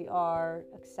who we are,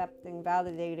 accepting,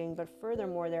 validating, but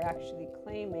furthermore, they're actually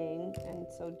claiming, and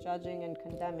so judging and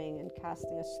condemning and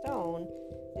casting a stone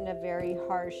in a very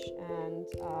harsh and,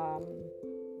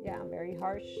 very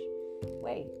harsh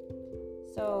way.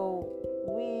 So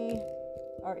we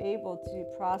are able to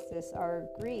process our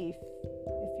grief,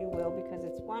 if you will, because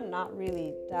it's one, not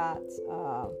really that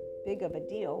big of a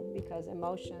deal, because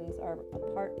emotions are a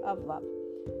part of love.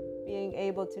 Being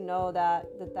able to know that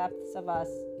the depths of us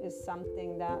is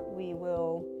something that we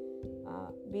will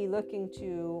be looking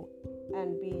to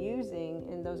and be using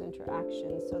in those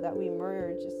interactions, so that we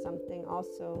merge is something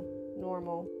also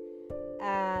normal.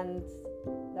 And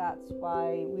that's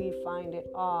why we find it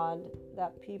odd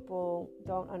that people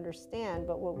don't understand.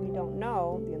 But what we don't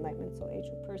know, the Enlightenment Soul Age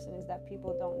person, is that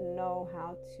people don't know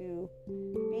how to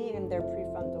be in their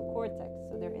prefrontal cortex.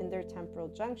 So they're in their temporal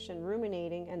junction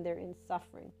ruminating, and they're in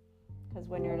suffering. Because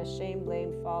when you're in a shame,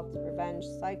 blame, fault, revenge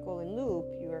cycle and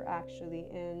loop, you are actually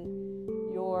in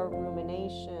your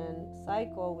rumination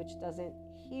cycle, which doesn't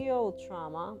heal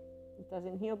trauma. It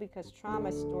doesn't heal because trauma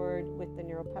is stored with the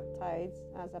neuropeptides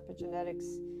as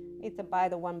epigenetics. I need to buy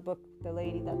the one book, the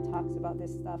lady that talks about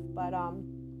this stuff. But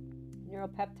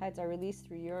neuropeptides are released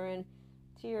through urine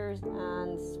tears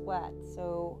and sweat.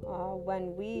 So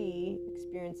when we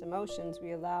experience emotions,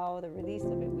 we allow the release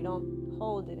of it. We don't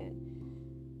hold it in.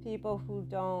 People who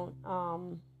don't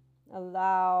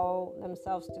allow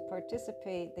themselves to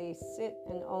participate, they sit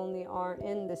and only are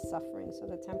in this suffering. So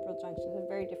the temporal junction is a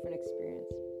very different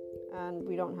experience, and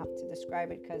we don't have to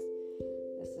describe it because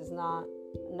this is not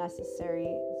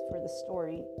necessary for the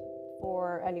story.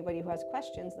 For anybody who has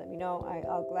questions, let me know.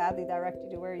 I'll gladly direct you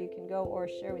to where you can go or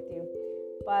share with you.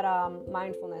 But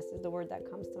mindfulness is the word that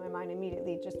comes to my mind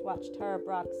immediately. Just watch Tara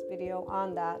Brach's video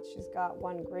on that. She's got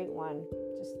one great one.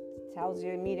 Just tells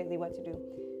you immediately what to do.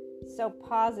 So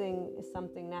pausing is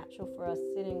something natural for us.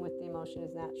 Sitting with the emotion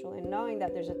is natural. And knowing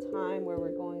that there's a time where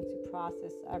we're going to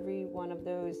process every one of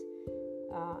those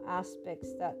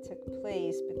aspects that took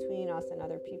place between us and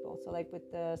other people. So like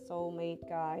with the soulmate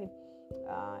guy,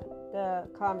 the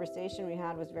conversation we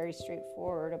had was very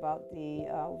straightforward about the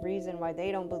reason why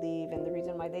they don't believe and the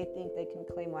reason why they think they can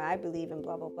claim why I believe and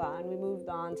blah, blah, blah. And we moved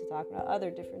on to talk about other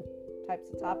different types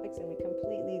of topics, and we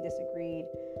completely disagreed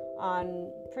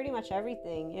on pretty much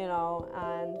everything,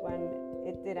 and when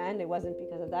it did end, it wasn't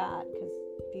because of that, because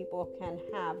people can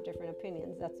have different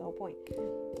opinions. That's the whole point.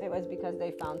 It was because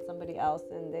they found somebody else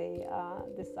and they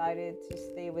decided to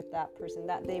stay with that person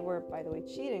that they were, by the way,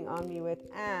 cheating on me with,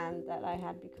 and that I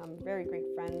had become very great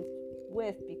friends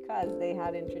with because they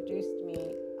had introduced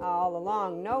me all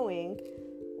along, knowing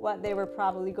what they were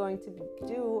probably going to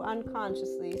do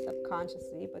unconsciously,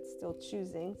 subconsciously, but still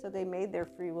choosing. So they made their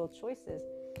free will choices.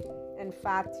 In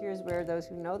fact, here's where those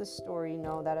who know the story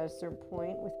know that at a certain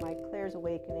point with my Claire's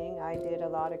awakening, I did a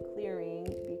lot of clearing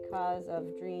because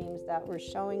of dreams that were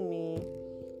showing me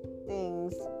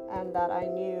things, and that I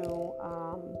knew,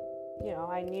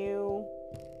 I knew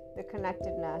the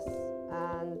connectedness.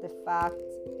 And the fact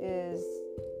is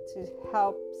to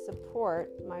help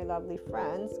support my lovely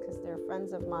friends, because they're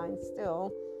friends of mine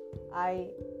still, I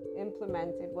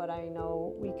implemented what I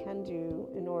know we can do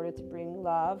in order to bring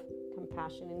love,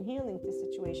 compassion, and healing to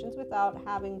situations without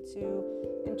having to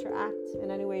interact in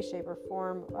any way, shape, or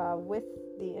form with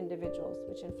the individuals,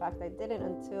 which in fact I didn't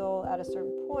until at a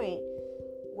certain point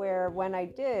where when I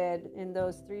did, in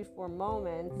those 3-4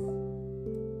 moments,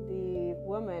 the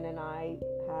woman and I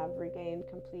have regained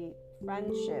complete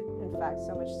friendship. In fact,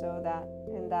 so much so that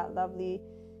in that lovely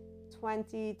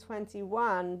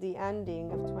 2021, the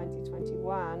ending of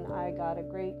 2021, I got a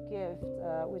great gift,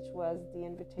 which was the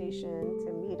invitation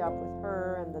to meet up with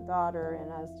her and the daughter,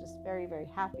 and I was just very, very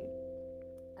happy.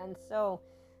 And so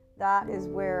that is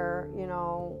where,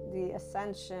 the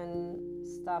ascension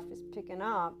stuff is picking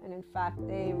up, and in fact,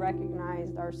 they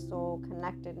recognized our soul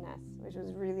connectedness, which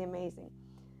was really amazing.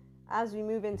 As we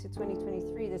move into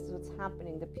 2023, this is what's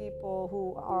happening. The people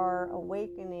who are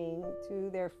awakening to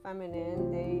their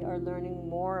feminine, they are learning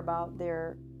more about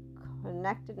their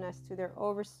connectedness to their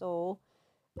oversoul,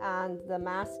 and the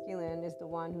masculine is the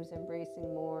one who's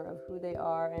embracing more of who they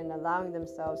are and allowing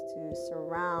themselves to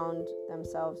surround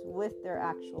themselves with their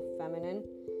actual feminine,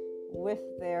 with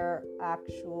their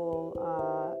actual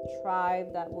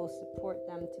tribe that will support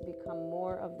them to become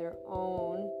more of their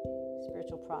own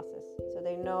spiritual process. So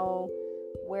they know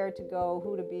where to go,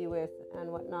 who to be with,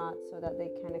 and whatnot, so that they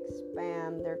can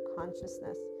expand their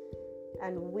consciousness.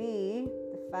 And we,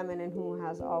 the feminine who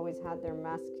has always had their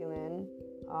masculine,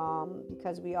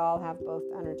 because we all have both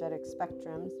energetic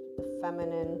spectrums, the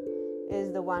feminine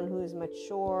is the one who's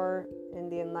mature in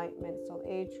the enlightenment soul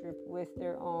age group with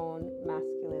their own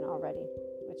masculine already,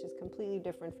 which is completely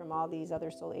different from all these other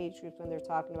soul age groups when they're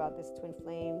talking about this twin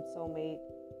flame, soulmate,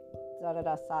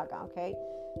 saga, okay?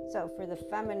 So for the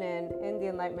feminine in the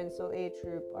enlightenment soul age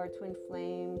group, our twin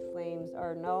flames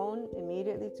are known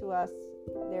immediately to us.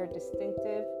 They're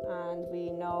distinctive, and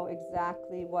we know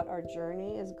exactly what our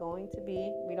journey is going to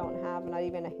be. We don't have not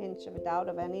even a hint of a doubt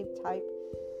of any type,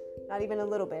 not even a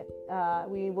little bit.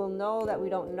 We will know that we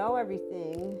don't know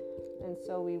everything, and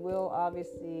so we will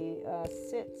obviously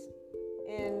sit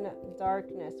in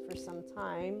darkness for some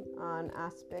time on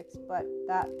aspects, but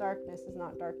that darkness is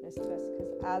not darkness to us,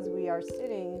 because as we are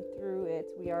sitting through it,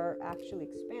 we are actually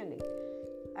expanding.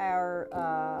 Our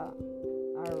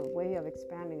way of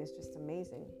expanding is just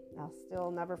amazing. I'll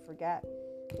still never forget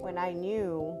when I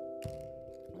knew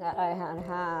that I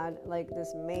had like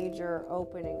this major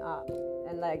opening up,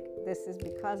 and like this is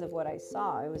because of what I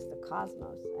saw. It was the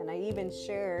cosmos, and I even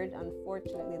shared.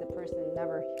 Unfortunately, the person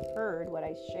never heard what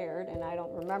I shared, and I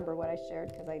don't remember what I shared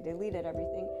because I deleted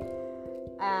everything.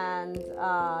 And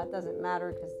it doesn't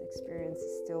matter because the experience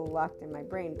is still locked in my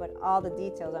brain. But all the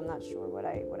details, I'm not sure what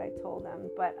I told them.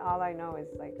 But all I know is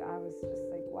like I was just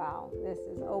like, wow, this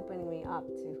is opening me up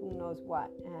to who knows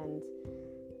what, and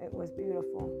it it was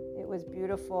beautiful. It was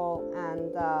beautiful,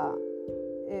 and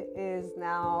it is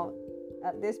now,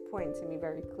 at this point, to me,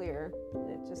 very clear.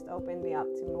 It just opened me up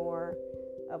to more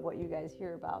of what you guys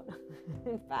hear about.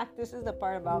 In fact, this is the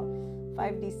part about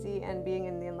 5DC and being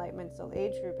in the Enlightenment Soul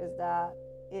Age group, is that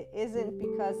it isn't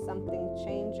because something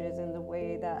changes in the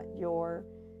way that your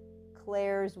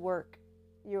clairs work.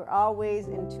 You're always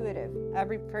intuitive.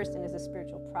 Every person is a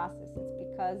spiritual process. It's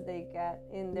because they get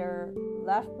in their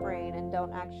left brain and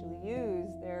don't actually use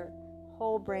their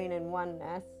whole brain in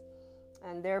oneness.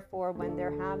 And therefore, when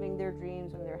they're having their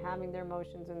dreams, when they're having their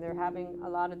emotions, when they're having a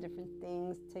lot of different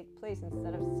things take place,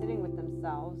 instead of sitting with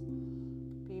themselves,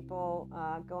 people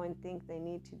go and think they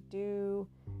need to do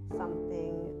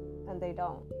something, and they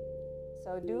don't.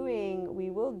 So doing,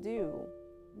 we will do,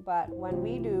 but when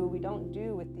we do, we don't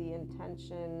do with the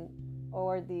intention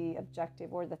or the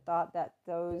objective or the thought that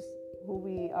those who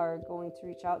we are going to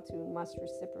reach out to must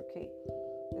reciprocate.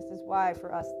 This is why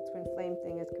for us the twin flame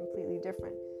thing is completely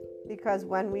different, because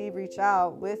when we reach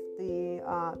out with the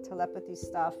telepathy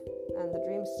stuff and the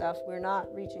dream stuff, we're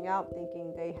not reaching out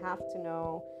thinking they have to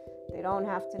know, they don't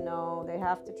have to know, they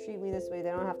have to treat me this way, they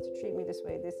don't have to treat me this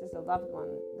way. This is a loved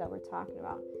one that we're talking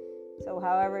about. So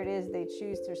however it is they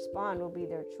choose to respond will be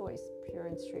their choice, pure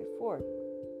and straightforward.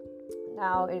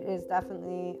 Now, it is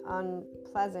definitely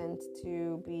unpleasant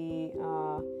to be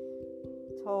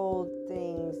told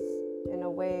things in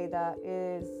a way that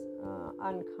is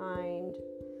unkind,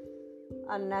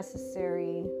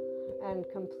 unnecessary, and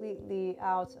completely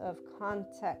out of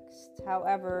context.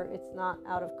 However, it's not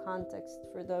out of context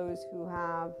for those who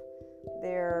have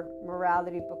their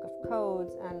morality book of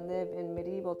codes and live in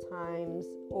medieval times,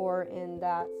 or in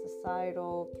that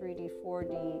societal 3D,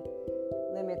 4D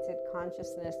limited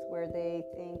consciousness where they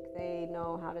think they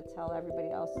know how to tell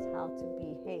everybody else how to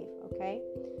behave, okay?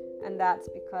 And that's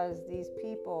because these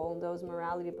people, those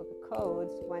morality book of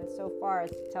codes, went so far as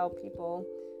to tell people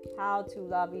how to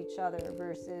love each other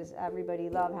versus everybody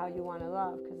love how you want to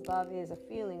love, because love is a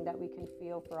feeling that we can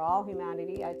feel for all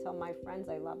humanity. I tell my friends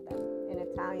I love them in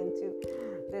Italian too.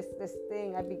 This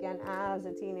thing I began as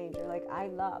a teenager, like I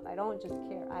love, I don't just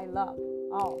care, I love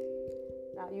all.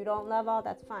 Now you don't love all,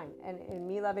 that's fine, and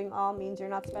me loving all means you're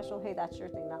not special. Hey, that's your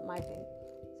thing, not my thing.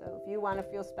 So if you want to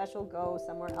feel special, go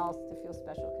somewhere else to feel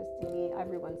special, because to me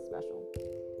everyone's special.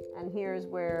 And here's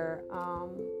where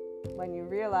when you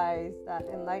realize that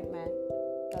enlightenment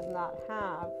does not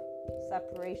have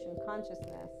separation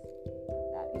consciousness,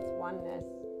 that it's oneness,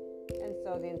 and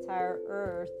so the entire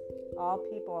earth, all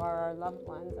people are our loved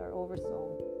ones, our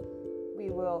oversoul.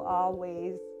 We will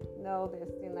always know this,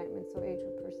 the Enlightenment Soul Age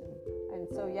group person. And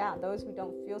so yeah, those who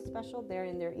don't feel special, they're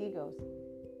in their egos.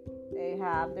 They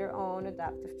have their own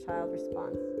adaptive child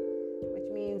response,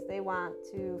 which means they want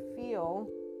to feel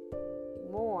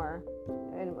more.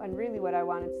 And really what I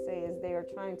wanted to say is they are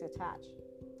trying to attach.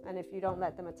 And if you don't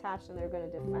let them attach, then they're going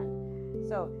to defend.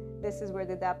 So this is where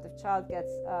the adaptive child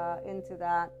gets into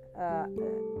that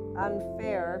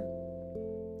unfair,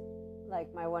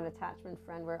 like my one attachment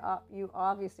friend, where you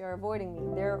obviously are avoiding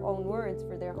me. Their own words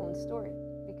for their own story,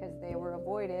 because they were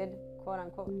avoided, quote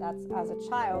unquote. That's, as a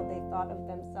child, they thought of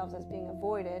themselves as being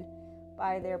avoided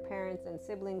by their parents and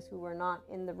siblings who were not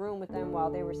in the room with them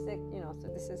while they were sick, so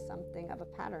this is something of a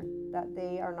pattern that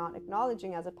they are not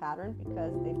acknowledging as a pattern,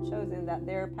 because they've chosen that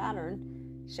their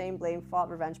pattern, shame, blame, fault,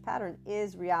 revenge pattern,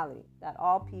 is reality, that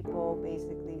all people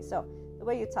basically. So the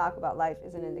way you talk about life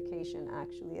is an indication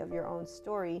actually of your own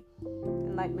story.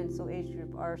 Enlightenment Soul Age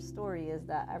group, our story is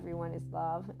that everyone is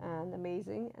love and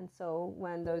amazing, and so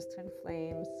when those twin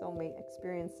flames soulmate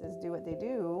experiences do what they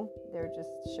do, they're just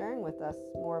sharing with us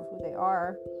more of who they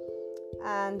are,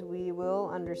 and we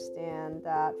will understand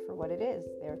that for what it is.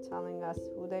 They're telling us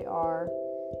who they are,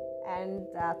 and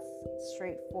that's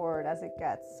straightforward as it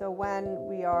gets. So when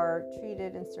we are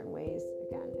treated in certain ways,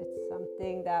 again, it's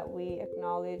something that we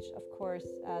acknowledge, of course,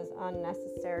 as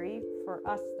unnecessary for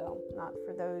us, though, not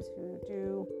for those who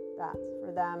do that.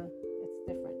 For them, it's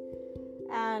different.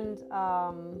 And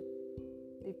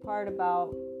the part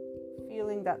about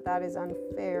feeling that is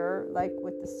unfair, like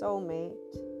with the soulmate,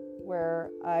 where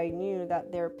I knew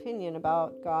that their opinion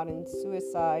about God and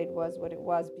suicide was what it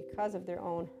was because of their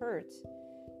own hurt.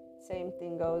 Same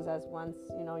thing goes as once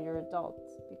you're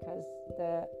adults, because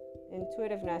the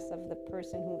intuitiveness of the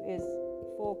person who is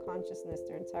full consciousness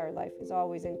their entire life is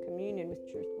always in communion with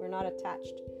truth. We're not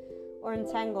attached or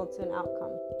entangled to an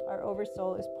outcome. Our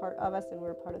oversoul is part of us and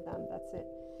we're part of them. That's it.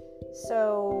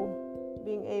 So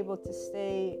being able to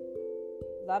stay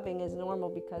loving is normal,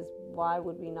 because why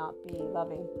would we not be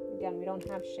loving? again, we don't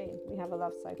have shame. We have a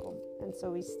love cycle. And so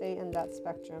we stay in that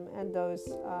spectrum. And those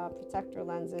protector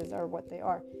lenses are what they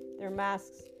are. They're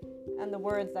masks. And the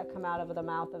words that come out of the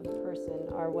mouth of the person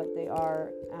are what they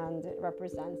are. And it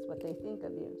represents what they think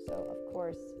of you. So, of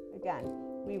course, again,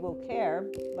 we will care,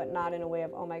 but not in a way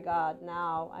of, oh my God,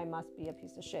 now I must be a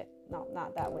piece of shit. No,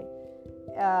 not that way.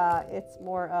 It's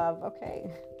more of,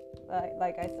 okay,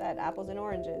 like I said, apples and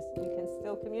oranges. We can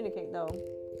still communicate, though.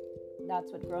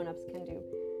 That's what grown-ups can do.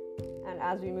 And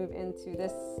as we move into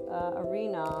this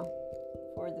arena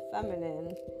for the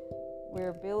feminine,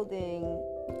 we're building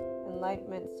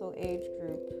Enlightenment Soul Age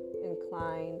Group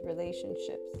inclined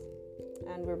relationships.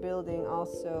 And we're building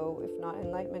also, if not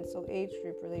Enlightenment Soul Age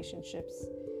Group relationships,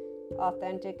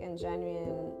 authentic and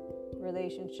genuine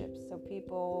relationships. So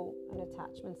people and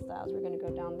attachment styles, we're going to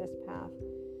go down this path.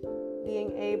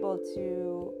 Being able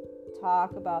to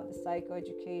talk about the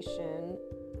psychoeducation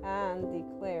and the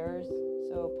clairs,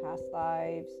 so past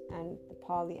lives and the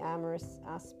polyamorous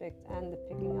aspect and the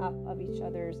picking up of each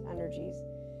other's energies.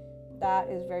 That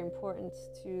is very important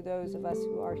to those of us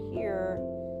who are here,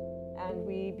 and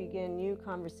we begin new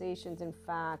conversations, in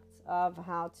fact, of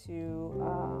how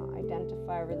to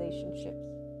identify relationships,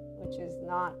 which is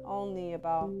not only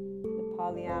about the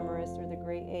polyamorous or the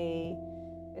gray A,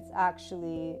 it's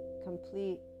actually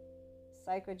complete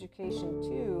psychoeducation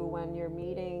too when you're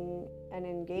meeting and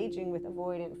engaging with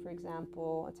avoidant, for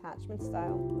example, attachment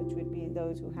style, which would be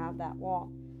those who have that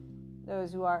wall,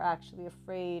 those who are actually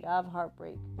afraid of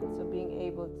heartbreak. And so being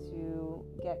able to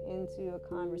get into a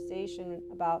conversation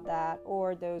about that,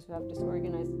 or those who have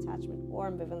disorganized attachment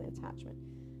or ambivalent attachment,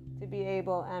 to be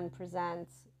able and present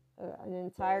an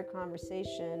entire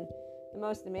conversation. The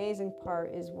most amazing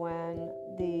part is when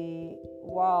the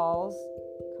walls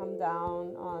come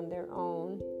down on their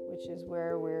own, which is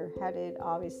where we're headed,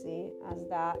 obviously, as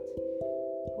that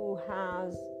who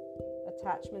has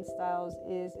attachment styles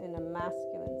is in a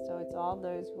masculine. So it's all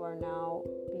those who are now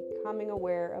becoming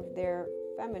aware of their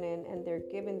feminine, and they're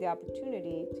given the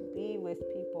opportunity to be with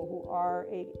people who are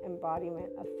an embodiment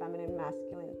of feminine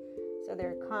masculine. So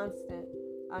they're a constant,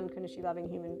 unconditionally loving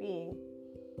human being.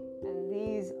 And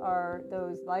these are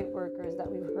those light workers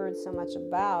that we've heard so much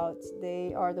about.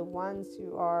 They are the ones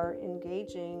who are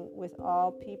engaging with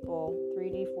all people,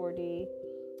 3D, 4D,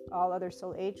 all other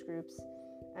soul age groups.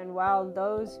 And while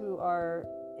those who are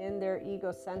in their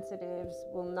ego sensitives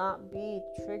will not be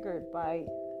triggered by,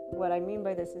 what I mean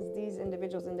by this is these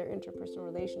individuals in their interpersonal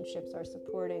relationships are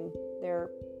supporting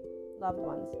their loved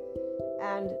ones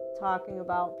and talking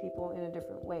about people in a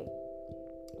different way.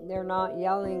 They're not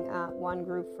yelling at one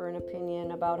group for an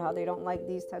opinion about how they don't like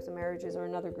these types of marriages or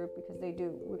another group, because they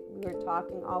do. We're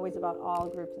talking always about all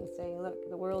groups and saying, look,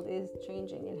 the world is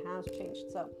changing. It has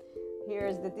changed. So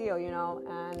here's the deal,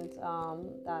 and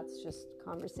that's just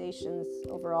conversations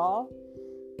overall.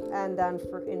 And then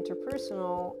for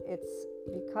interpersonal, it's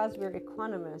because we're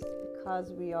equanimous,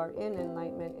 because we are in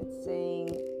enlightenment, it's saying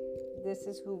this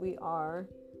is who we are.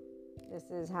 This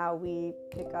is how we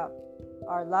pick up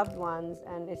our loved ones,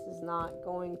 and this is not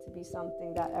going to be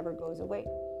something that ever goes away.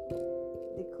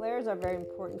 The clairs are very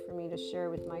important for me to share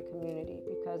with my community,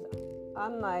 because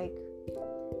unlike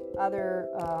other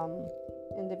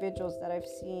individuals that I've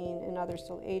seen in other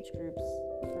soul age groups,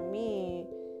 for me,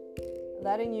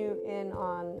 letting you in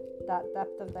on that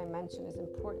depth of dimension is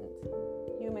important,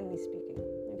 humanly speaking.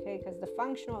 Okay, because the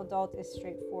functional adult is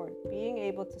straightforward. Being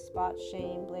able to spot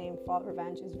shame, blame, fault,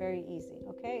 revenge is very easy.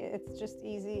 Okay, it's just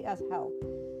easy as hell.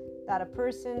 That a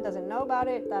person doesn't know about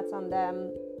it, that's on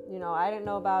them. I didn't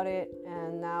know about it,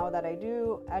 and now that I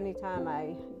do, anytime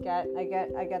I get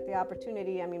the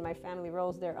opportunity. I mean, my family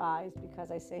rolls their eyes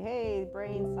because I say, hey,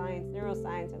 brain science,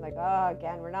 neuroscience, and like, oh,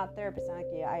 again, we're not therapists. I'm like,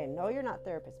 yeah, I know you're not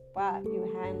therapists, but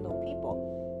you handle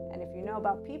people. And if you know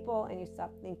about people and you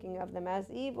stop thinking of them as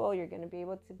evil, you're going to be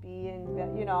able to be in,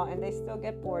 and they still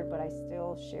get bored, but I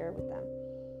still share with them.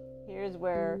 Here's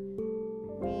where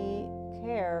we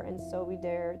care, and so we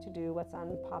dare to do what's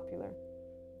unpopular.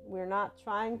 We're not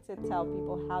trying to tell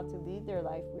people how to lead their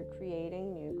life. We're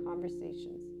creating new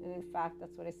conversations. And in fact,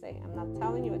 that's what I say. I'm not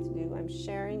telling you what to do. I'm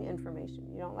sharing information.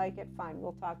 You don't like it? Fine.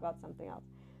 We'll talk about something else.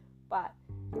 But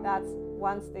that's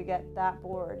once they get that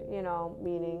bored,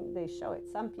 meaning they show it.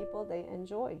 Some people, they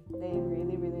enjoy. They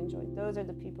really, really enjoy. Those are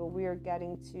the people we are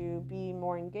getting to be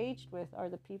more engaged with, are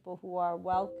the people who are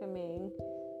welcoming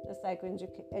the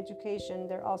psychoeducation.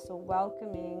 They're also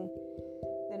welcoming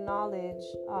the knowledge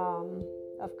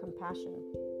of compassion.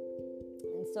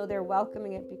 And so they're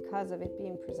welcoming it because of it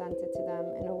being presented to them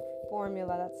in a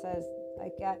formula that says, I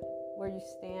get where you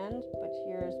stand, but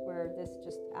here's where this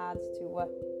just adds to what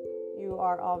you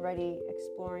are already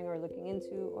exploring or looking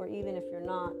into, or even if you're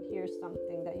not, here's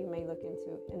something that you may look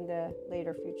into in the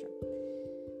later future.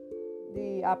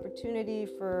 The opportunity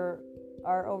for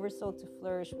our oversoul to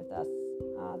flourish with us,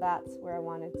 that's where I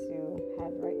wanted to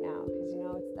head right now, because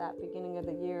it's that beginning of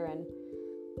the year,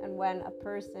 and when a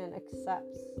person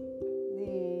accepts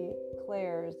the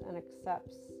clairs and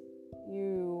accepts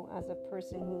you as a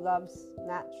person who loves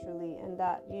naturally, and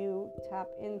that you tap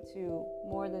into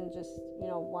more than just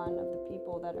one of the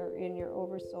people that are in your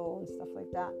oversoul and stuff like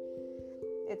that,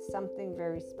 it's something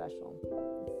very special.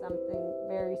 It's something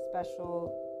very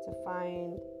special to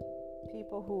find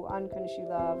people who unconditionally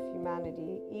love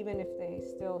humanity, even if they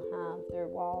still have their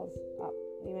walls up,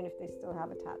 even if they still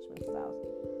have attachment styles,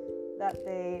 that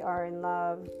they are in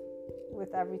love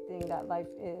with everything that life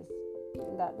is,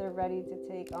 and that they're ready to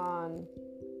take on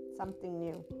something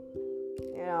new.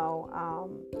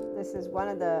 This is one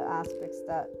of the aspects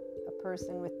that a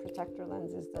person with protector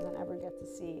lenses doesn't ever get to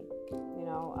see.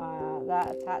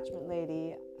 That attachment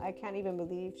lady, I can't even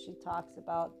believe she talks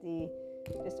about the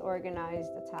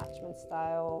disorganized attachment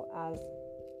style as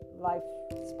life,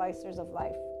 spicers of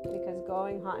life, because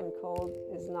going hot and cold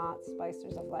is not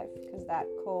spicers of life, because that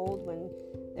cold, when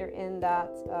they're in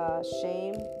that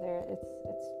shame, it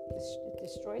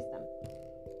destroys them,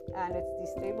 and it's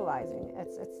destabilizing.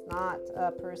 It's not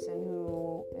a person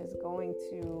who is going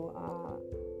to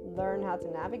learn how to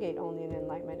navigate only in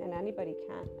enlightenment, and anybody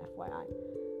can, FYI.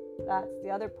 That's the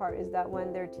other part, is that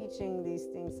when they're teaching these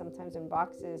things sometimes in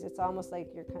boxes, it's almost like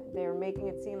they're making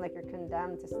it seem like you're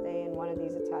condemned to stay in one of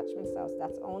these attachment styles.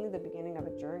 That's only the beginning of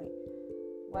a journey.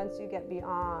 Once you get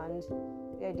beyond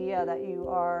the idea that you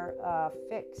are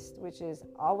fixed, which is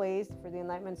always, for the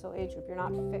Enlightenment Soul Age group, you're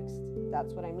not fixed.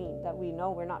 That's what I mean, that we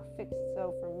know we're not fixed.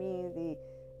 So for me, the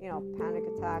panic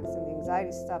attacks and the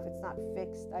anxiety stuff, it's not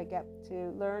fixed. I get to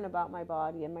learn about my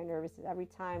body and my nervous system. Every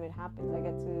time it happens, I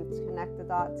get to connect the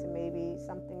dot to maybe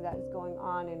something that is going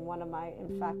on in one of my,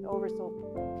 in fact, oversoul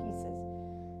pieces.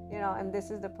 And this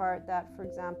is the part that, for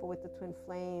example, with the twin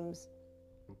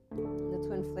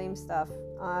flame stuff,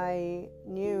 I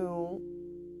knew,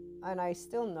 and I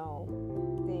still know,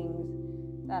 things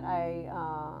that I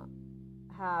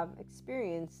have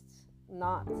experienced,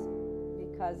 not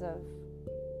because of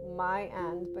my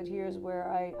end, but here's where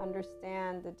I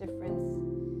understand the difference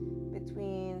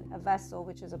between a vessel,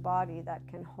 which is a body that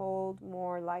can hold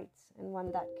more light, and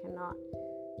one that cannot.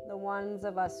 The ones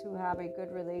of us who have a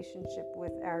good relationship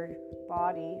with our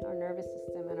body, our nervous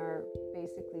system, and our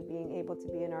basically being able to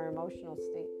be in our emotional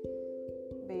state,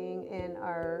 being in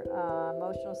our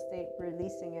emotional state,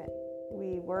 releasing it.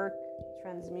 We work,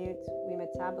 transmute, we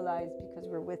metabolize, because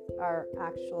we're with our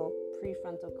actual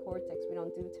prefrontal cortex. We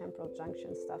don't do temporal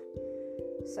junction stuff.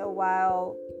 So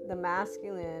while the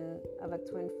masculine of a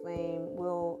twin flame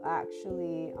will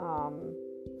actually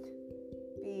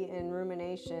be in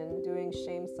rumination, doing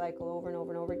shame cycle over and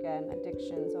over and over again,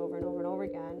 addictions over and over and over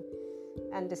again,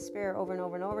 and despair over and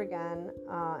over and over again,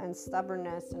 and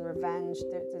stubbornness and revenge,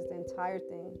 there's the entire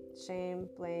thing, shame,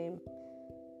 blame,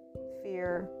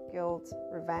 fear, guilt,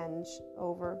 revenge,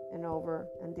 over and over,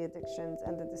 and the addictions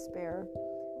and the despair.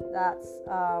 That's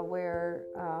where,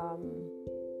 how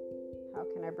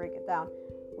can I break it down?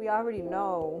 We already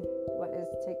know what is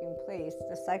taking place.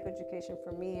 The psychoeducation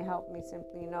for me helped me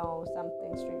simply know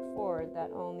something straightforward, that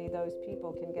only those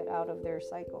people can get out of their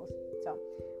cycles. So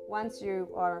once you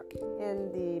are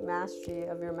in the mastery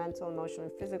of your mental, emotional,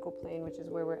 and physical plane, which is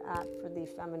where we're at for the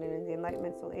feminine and the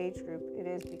Enlightenment Soul Age group, it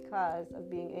is because of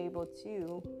being able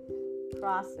to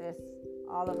process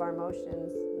all of our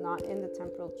emotions, not in the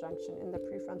temporal junction, in the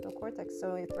prefrontal cortex.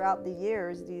 So throughout the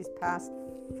years, these past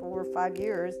 4 or 5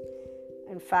 years,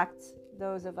 in fact,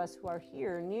 those of us who are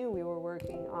here knew we were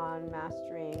working on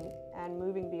mastering and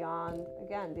moving beyond,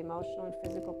 again, the emotional and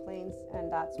physical planes,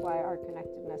 and that's why our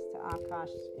connectedness to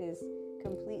Akash is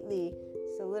completely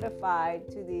solidified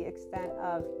to the extent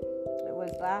of, it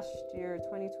was last year,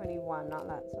 2021, not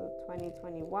that, so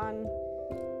 2021,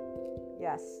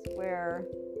 yes, where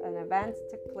an event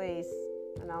took place,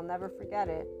 and I'll never forget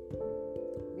it,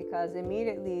 because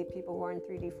immediately people who are in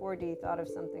 3D, 4D thought of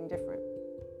something different.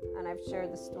 And I've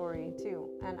shared the story too.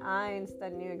 And I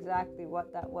instead knew exactly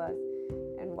what that was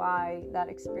and why that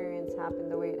experience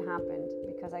happened the way it happened,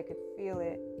 because I could feel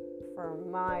it for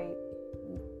my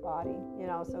body.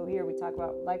 So here we talk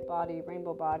about light body,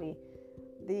 rainbow body.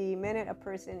 The minute a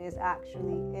person is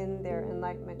actually in their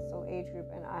Enlightenment Soul Age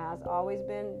group, and has always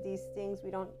been, these things,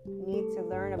 we don't need to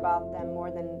learn about them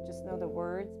more than just know the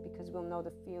words, because we'll know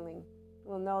the feeling.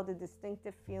 We'll know the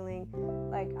distinctive feeling.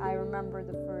 Like, I remember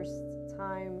the first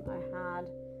time I had,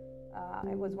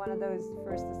 it was one of those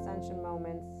first ascension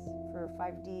moments for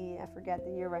 5D. I forget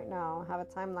the year right now. I have a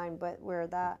timeline, but where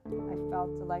that I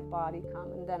felt the light body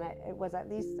come, and then it was at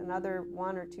least another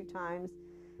 1 or 2 times,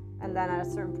 and then at a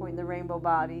certain point the rainbow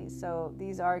body. So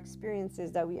these are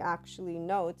experiences that we actually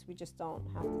note. We just don't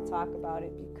have to talk about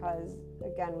it because,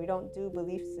 again, we don't do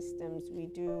belief systems. We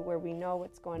do where we know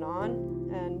what's going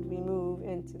on, and we move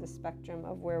into the spectrum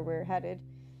of where we're headed,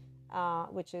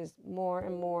 which is more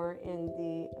and more in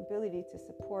the ability to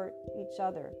support each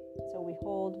other. So we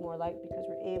hold more light because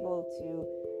we're able to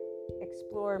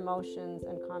explore emotions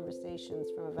and conversations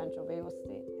from a ventral vagal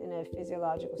state in a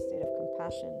physiological state of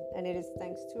compassion. And it is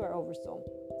thanks to our oversoul.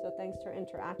 So thanks to our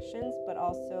interactions, but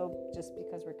also just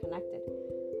because we're connected.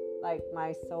 Like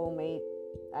my soulmate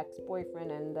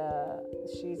ex-boyfriend, and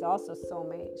she's also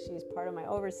soulmate. She's part of my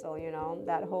oversoul,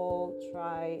 that whole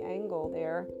triangle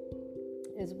there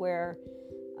is where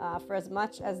for as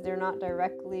much as they're not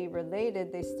directly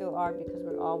related, they still are, because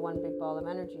we're all one big ball of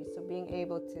energy. So being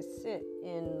able to sit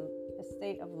in a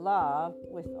state of love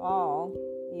with all,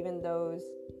 even those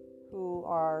who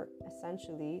are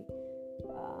essentially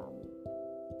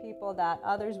people that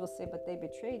others will say, but they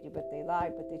betrayed you, but they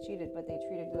lied, but they cheated, but they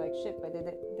treated you like shit. But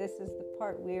this is the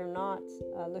part. We are not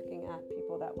looking at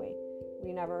people that way.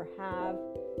 We never have.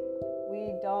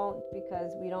 We don't,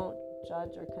 because we don't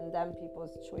judge or condemn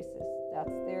people's choices.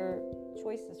 That's their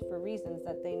choices for reasons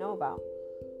that they know about.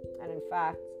 And in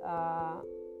fact,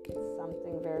 it's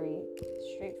something very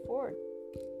straightforward.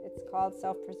 It's called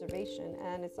self-preservation,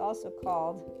 and it's also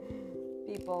called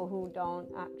people who don't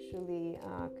actually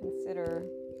consider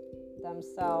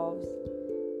themselves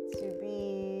to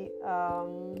be,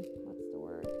 what's the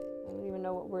word? I don't even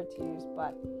know what word to use,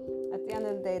 but at the end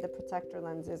of the day, the protector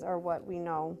lenses are what we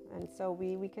know. And so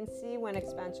we can see when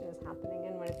expansion is happening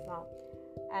and when it's not.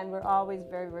 And we're always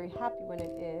very, very happy when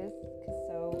it is.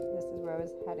 So this is where I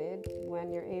was headed.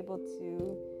 When you're able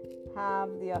to have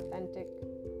the authentic,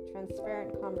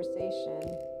 transparent conversation,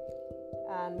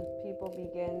 and people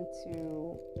begin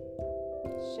to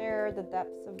share the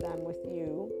depths of them with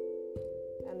you,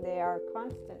 and they are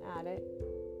constant at it.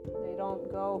 They don't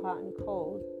go hot and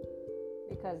cold,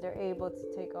 because they're able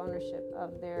to take ownership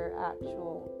of their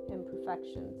actual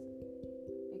imperfections,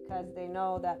 because they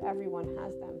know that everyone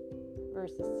has them,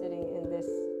 versus sitting in this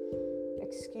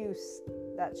excuse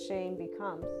that shame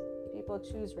becomes. People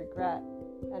choose regret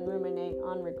and ruminate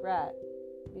on regret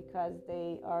because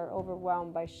they are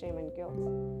overwhelmed by shame and guilt.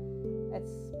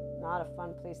 It's not a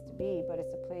fun place to be, but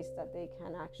it's a place that they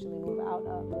can actually move out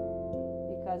of,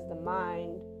 because the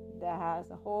mind that has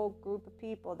a whole group of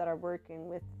people that are working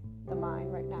with the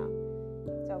mind right now.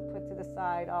 So put to the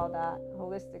side all that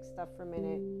holistic stuff for a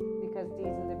minute, because these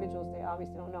individuals, they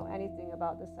obviously don't know anything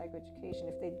about the psychoeducation.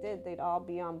 If they did, they'd all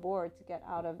be on board to get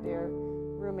out of their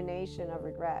rumination of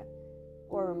regret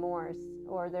or remorse,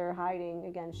 or they're hiding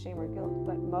against shame or guilt.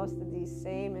 But most of these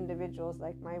same individuals,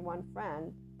 like my one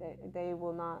friend, they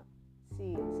will not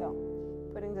see. So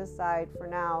putting this aside for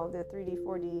now, the 3D,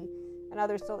 4D, and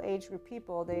other soul age group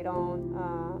people, they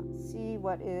don't see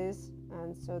what is,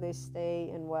 and so they stay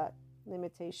in what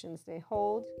limitations they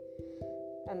hold.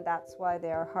 And that's why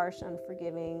they are harsh,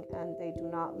 unforgiving, and they do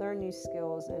not learn new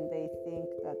skills, and they think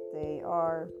that they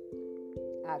are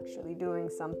actually doing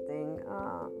something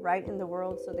right in the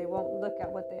world, so they won't look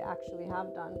at what they actually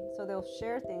have done. So they'll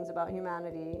share things about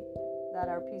humanity that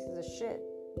are pieces of shit,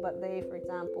 but they, for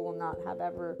example, will not have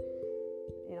ever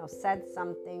said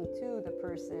something to the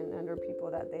person and or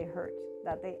people that they hurt,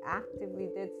 that they actively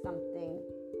did something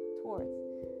towards.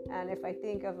 And if I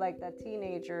think of like that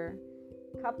teenager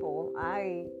couple,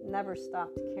 I never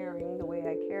stopped caring the way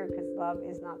I care, because love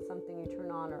is not something you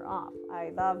turn on or off. I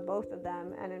love both of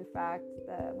them, and in fact,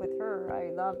 with her,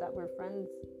 I love that we're friends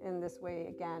in this way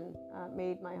again.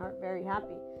 Made my heart very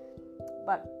happy.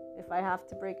 But if I have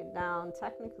to break it down,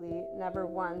 technically, never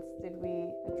once did we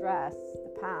address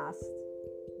the past,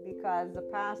 because the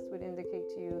past would indicate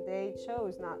to you they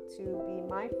chose not to be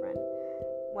my friend.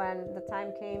 When the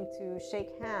time came to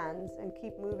shake hands and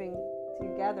keep moving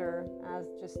together as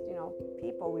just,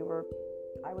 people,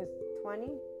 I was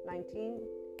 19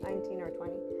 or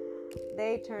 20.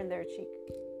 They turned their cheek.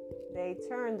 They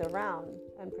turned around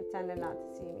and pretended not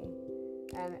to see me.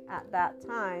 And at that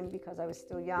time, because I was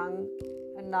still young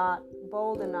and not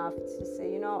bold enough to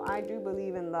say, I do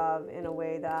believe in love in a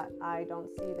way that I don't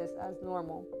see this as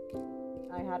normal.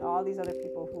 I had all these other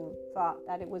people who thought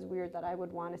that it was weird that I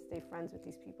would want to stay friends with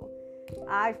these people.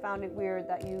 I found it weird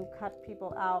that you cut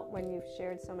people out when you've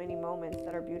shared so many moments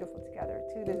that are beautiful together.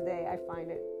 To this day, I find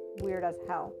it weird as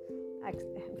hell.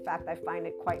 In fact, I find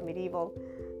it quite medieval,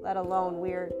 let alone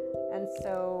weird. And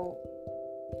so,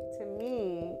 to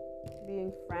me,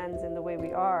 being friends in the way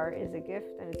we are is a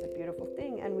gift, and it's a beautiful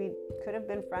thing, and we could have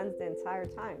been friends the entire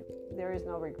time. There is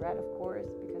no regret, of course,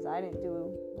 because I didn't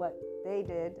do what they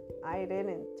did. I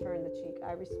didn't turn the cheek.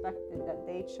 I respected that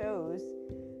they chose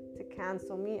to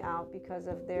cancel me out because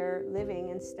of their living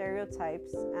in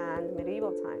stereotypes and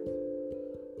medieval times.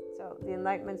 So the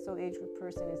Enlightenment Soul Age Group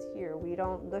person is here. We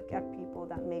don't look at people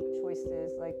that make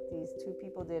choices like these two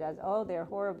people did as, oh, they're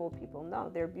horrible people.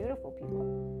 No, they're beautiful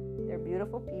people. They're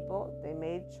beautiful people. They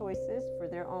made choices for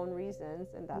their own reasons,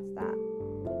 and that's that.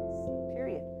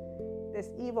 Period.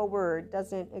 This evil word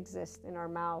doesn't exist in our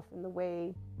mouth in the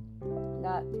way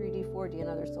that 3D, 4D, and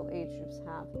other soul age groups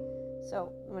have.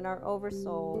 So when our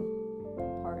oversoul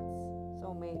parts,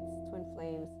 soulmates, twin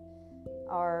flames,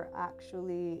 are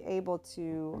actually able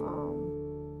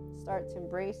to start to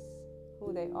embrace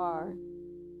who they are,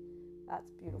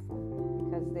 that's beautiful,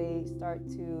 because they start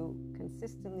to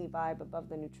consistently vibe above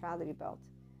the neutrality belt.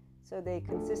 So they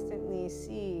consistently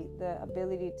see the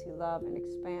ability to love and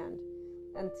expand,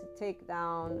 and to take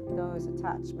down those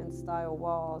attachment style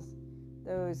walls,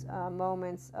 those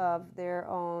moments of their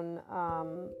own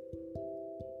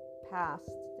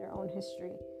past, their own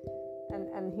history.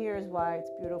 And here's why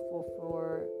it's beautiful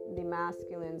for the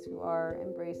masculines who are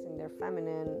embracing their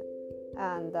feminine,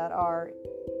 and that are,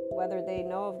 whether they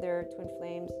know of their twin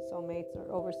flames, soulmates, or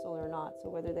oversoul or not, so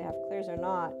whether they have clairs or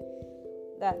not,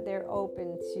 that they're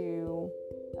open to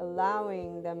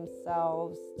allowing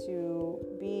themselves to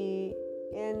be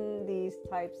in these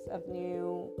types of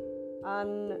new,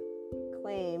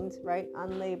 unclaimed, right,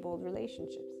 unlabeled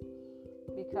relationships,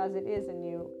 because it is a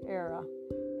new era.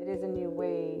 It is a new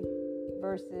way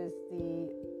versus the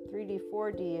 3D,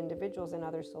 4D individuals and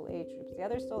other soul age groups. The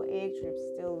other soul age groups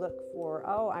still look for,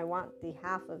 oh, I want the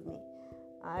half of me.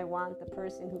 I want the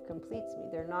person who completes me.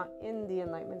 They're not in the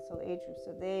Enlightenment Soul Age group,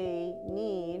 so they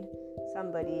need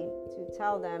somebody to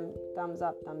tell them thumbs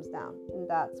up, thumbs down. And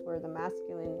that's where the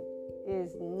masculine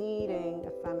is needing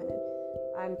a feminine.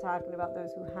 I'm talking about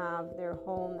those who have their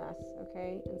wholeness,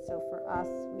 okay? And so for us,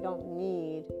 we don't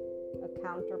need a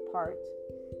counterpart.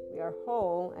 We are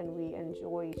whole, and we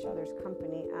enjoy each other's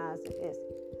company as it is.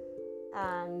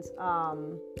 And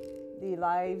the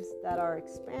lives that are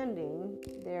expanding,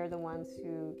 they're the ones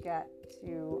who get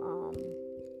to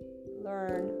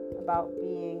learn about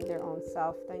being their own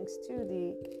self, thanks to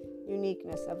the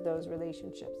uniqueness of those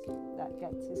relationships that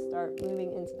get to start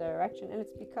moving into the direction. And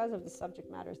it's because of the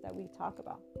subject matters that we talk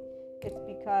about. It's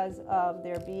because of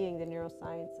there being the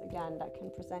neuroscience, again, that can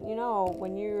present,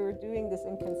 when you're doing this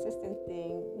inconsistent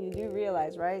thing, you do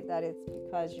realize, right, that it's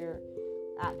because you're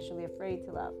actually afraid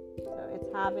to love. So it's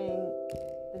having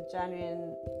the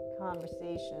genuine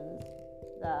conversations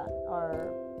that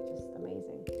are just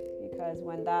amazing, because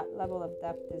when that level of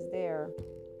depth is there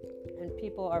and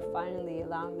people are finally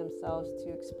allowing themselves to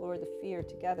explore the fear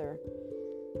together,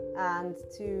 and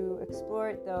to explore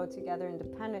it though together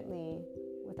independently,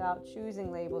 without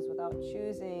choosing labels, without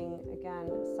choosing, again,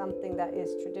 something that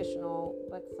is traditional,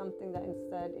 but something that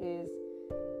instead is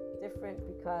different,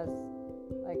 because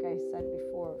like I said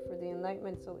before, for the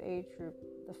Enlightenment Soul Age group,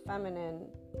 the feminine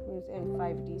who's in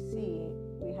 5DC,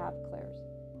 we have clairs.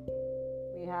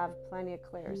 We have plenty of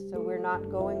clairs. So we're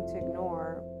not going to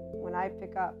ignore. When I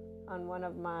pick up on one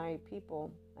of my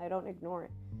people, I don't ignore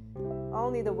it.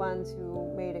 Only the ones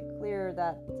who made it clear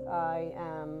that I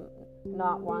am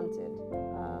not wanted.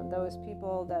 Those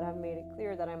people that have made it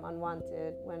clear that I'm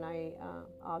unwanted, when I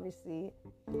obviously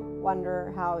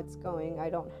wonder how it's going, I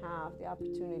don't have the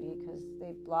opportunity because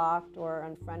they've blocked or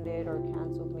unfriended or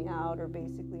canceled me out, or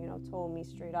basically, told me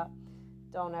straight up,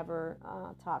 don't ever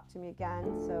talk to me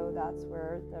again. So that's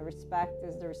where the respect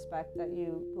is the respect that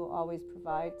you will always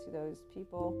provide to those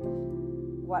people.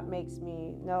 What makes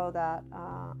me know that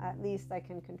at least I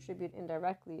can contribute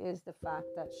indirectly is the fact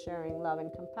that sharing love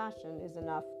and compassion is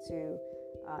enough to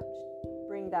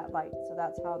bring that light. So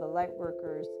that's how the light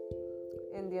workers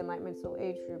in the Enlightenment Soul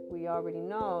Age group, we already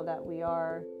know that we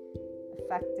are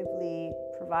effectively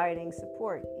providing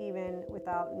support even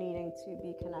without needing to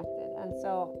be connected. And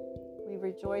so we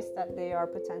rejoice that they are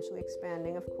potentially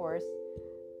expanding, of course.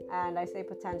 And I say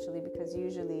potentially because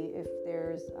usually if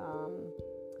there's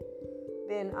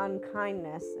been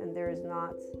unkindness and there is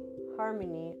not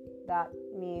harmony, that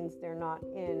means they're not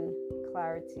in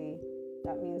clarity.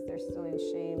 That means they're still in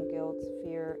shame, guilt,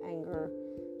 fear, anger,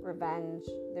 revenge.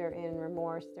 They're in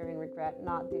remorse, they're in regret,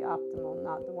 not the optimal,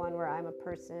 not the one where I'm a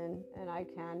person and I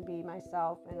can be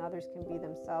myself and others can be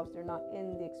themselves. They're not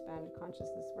in the expanded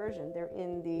consciousness version. They're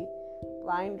in the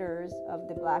blinders of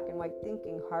the black and white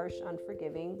thinking, harsh,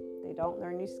 unforgiving. They They don't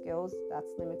learn new skills.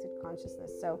 That's limited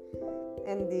consciousness. So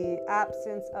in the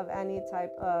absence of any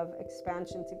type of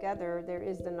expansion together, there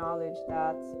is the knowledge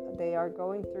that they are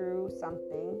going through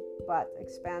something, but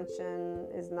expansion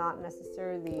is not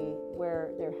necessarily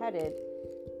where they're headed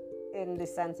in the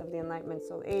sense of the Enlightenment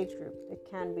Soul Age group. It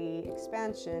can be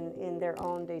expansion in their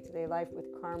own day-to-day life with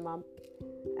karma.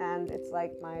 And it's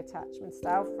like my attachment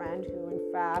style friend who,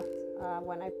 in fact,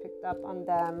 when I picked up on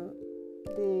them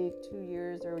the 2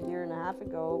 years or a year and a half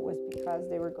ago, was because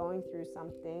they were going through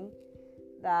something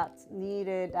that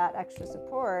needed that extra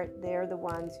support. They're the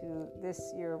ones who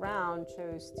this year around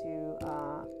chose to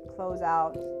close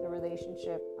out the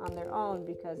relationship on their own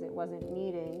because it wasn't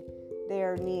meeting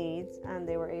their needs, and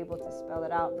they were able to spell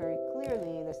it out very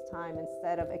clearly this time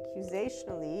instead of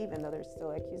accusationally, even though there's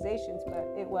still accusations, but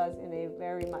it was in a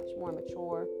very much more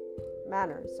mature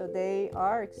manner. So they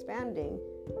are expanding,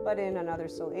 but in another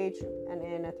soul age group and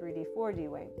in a 3D 4D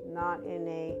way, not in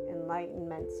a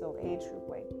enlightenment soul age group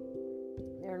way.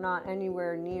 They're not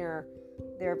anywhere near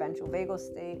their ventral vagal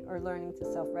state or learning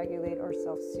to self-regulate or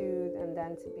self-soothe, and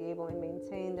then to be able to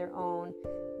maintain their own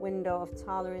window of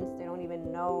tolerance. They don't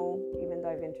even know, even though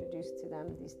I've introduced to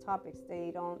them these topics,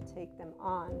 they don't take them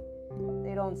on.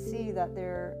 They don't see that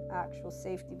their actual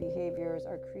safety behaviors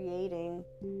are creating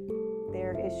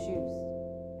their issues,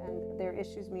 and their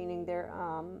issues meaning their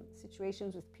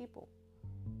situations with people.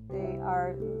 They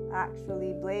are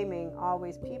actually blaming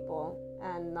always people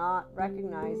and not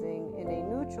recognizing in a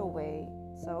neutral way.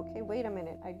 So, okay, wait a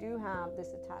minute, I do have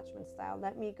this attachment style.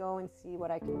 Let me go and see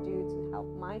what I can do to help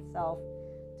myself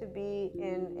to be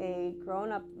in a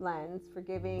grown-up lens,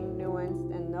 forgiving,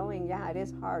 nuanced, and knowing, yeah, it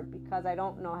is hard because I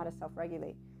don't know how to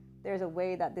self-regulate. There's a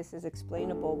way that this is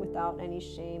explainable without any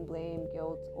shame, blame,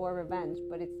 guilt, or revenge,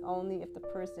 but it's only if the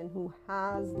person who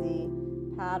has the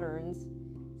patterns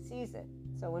sees it.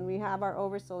 So when we have our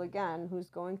oversoul again, who's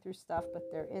going through stuff, but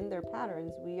they're in their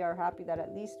patterns, we are happy that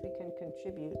at least we can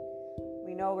contribute.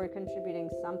 We know we're contributing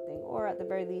something, or at the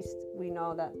very least, we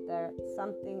know that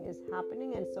something is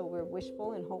happening, and so we're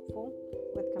wishful and hopeful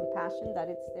with compassion that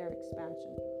it's their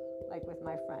expansion. Like with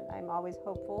my friend, I'm always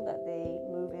hopeful that they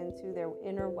move into their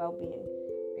inner well-being,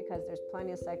 because there's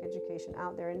plenty of psychoeducation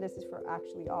out there, and this is for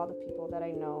actually all the people that I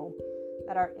know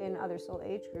that are in other soul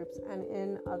age groups and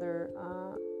in other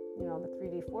the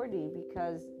 3D 4D,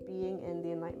 because being in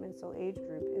the Enlightenment Soul Age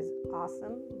group is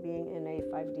awesome. Being in a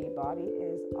 5D body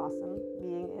is awesome.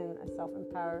 Being in a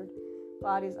self-empowered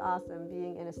body is awesome.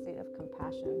 Being in a state of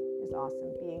compassion is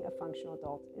awesome. Being a functional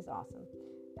adult is awesome.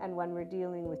 And when we're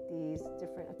dealing with these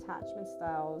different attachment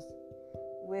styles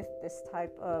with this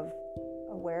type of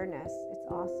awareness, it's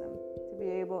awesome to be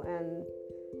able and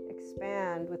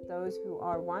expand with those who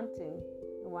are wanting,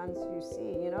 the ones who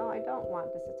see, I don't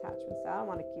want this attachment style. I don't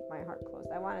want to keep my heart closed.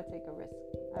 I want to take a risk.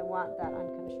 I want that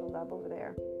unconditional love over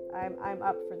there. I'm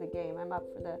up for the game. I'm up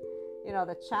for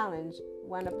the challenge.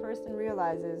 When a person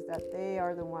realizes that they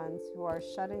are the ones who are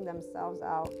shutting themselves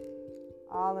out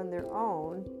all on their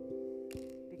own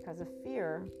because of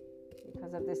fear,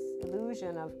 because of this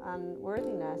illusion of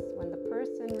unworthiness, when the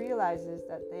person realizes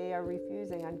that they are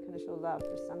refusing unconditional love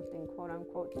for something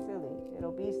quote-unquote silly,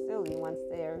 it'll be silly once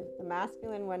they're the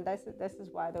masculine. When this is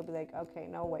why they'll be like, okay,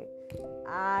 no, wait,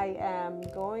 I am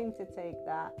going to take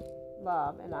that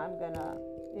love and I'm gonna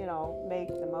make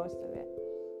the most of it.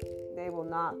 They will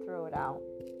not throw it out.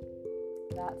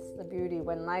 That's the beauty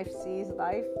when life sees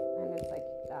life, and it's like,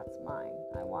 that's mine,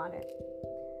 I want it.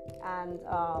 And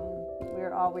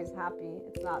we're always happy.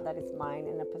 It's not that it's mine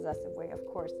in a possessive way, of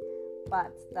course,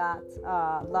 but that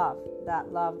love,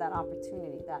 that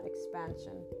opportunity, that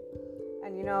expansion.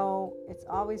 And it's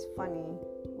always funny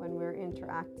when we're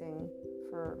interacting,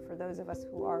 for those of us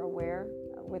who are aware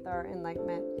with our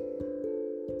enlightenment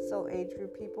soul age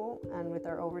group people and with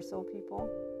our oversoul people,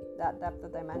 that depth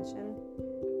of dimension,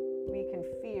 we can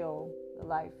feel the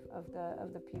life of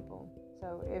the people.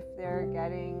 So if they're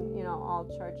getting, all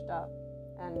charged up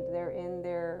and they're in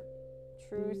their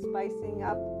true spicing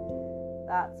up,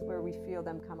 that's where we feel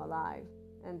them come alive.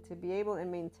 And to be able to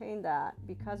maintain that,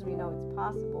 because we know it's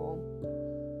possible,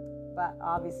 but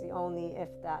obviously only if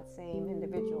that same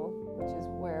individual, which is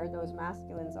where those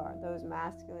masculines are, those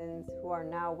masculines who are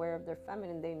now aware of their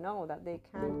feminine, they know that they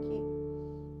can't keep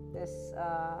this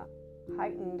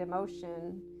heightened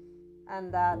emotion,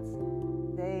 and that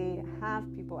they have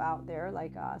people out there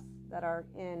like us that are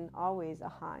in always a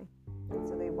high, and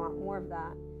so they want more of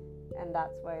that, and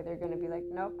that's why they're going to be like,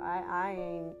 nope,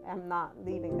 I am not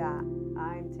leaving that.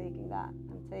 I'm taking that.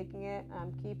 I'm taking it.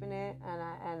 I'm keeping it,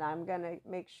 and I'm going to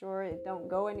make sure it don't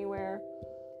go anywhere.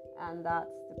 And that's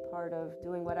the part of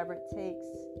doing whatever it takes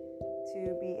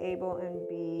to be able and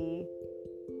be,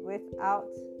 without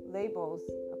labels,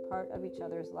 a part of each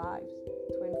other's lives.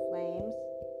 Twin flames,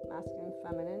 masculine,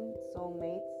 feminine,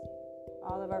 soulmates,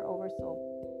 all of our oversoul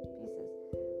pieces.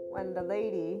 When the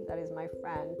lady, that is my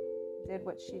friend, did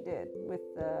what she did with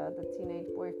the teenage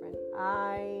boyfriend,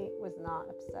 I was not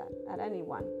upset at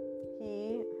anyone.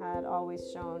 He had always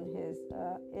shown his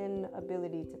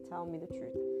inability to tell me the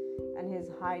truth and his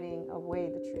hiding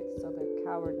away the truth. So the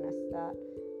cowardness that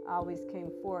always came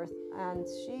forth. And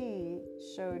she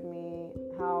showed me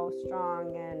how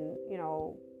strong and,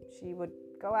 she would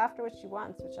go after what she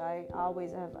wants, which I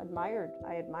always have admired.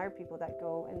 I admire people that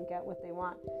go and get what they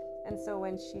want. And so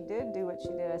when she did do what she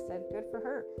did, I said, good for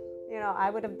her. I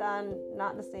would have done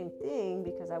not the same thing,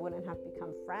 because I wouldn't have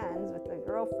become friends with the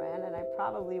girlfriend, and I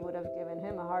probably would have given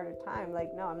him a harder time.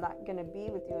 Like, no, I'm not going to be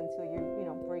with you until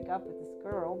you, break up with this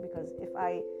girl, because if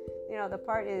I, the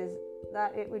part is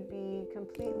that it would be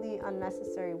completely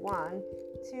unnecessary. One,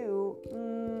 two,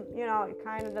 it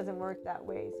kind of doesn't work that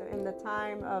way. So in the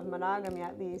time of monogamy,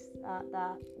 at least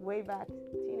that way back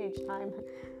teenage time,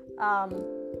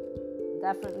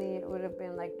 definitely it would have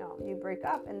been like, no, you break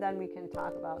up and then we can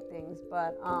talk about things.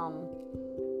 But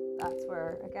that's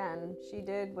where, again, she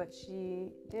did what she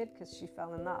did because she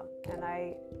fell in love. And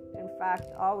I, in fact,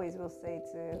 always will say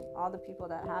to all the people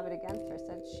that have it against her,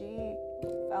 said she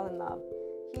fell in love.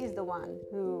 He's the one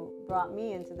who brought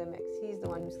me into the mix. He's the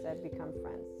one who said become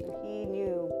friends. So he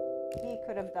knew he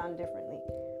could have done differently.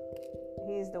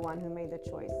 He's the one who made the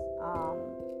choice.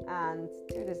 And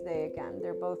to this day, again,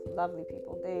 they're both lovely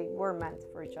people. They were meant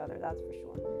for each other, that's for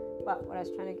sure. But what I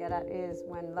was trying to get at is,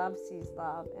 when love sees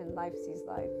love and life sees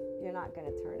life, you're not going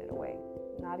to turn it away,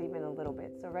 not even a little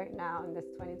bit. So right now in this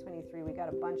 2023, we got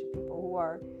a bunch of people who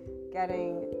are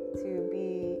getting to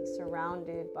be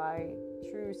surrounded by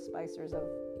true spicers of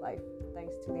life,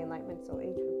 thanks to the Enlightenment Soul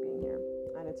Age group being here.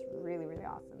 And it's really, really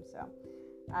awesome. So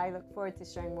I look forward to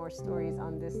sharing more stories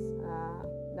on this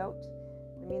note.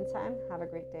 In the meantime, have a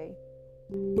great day.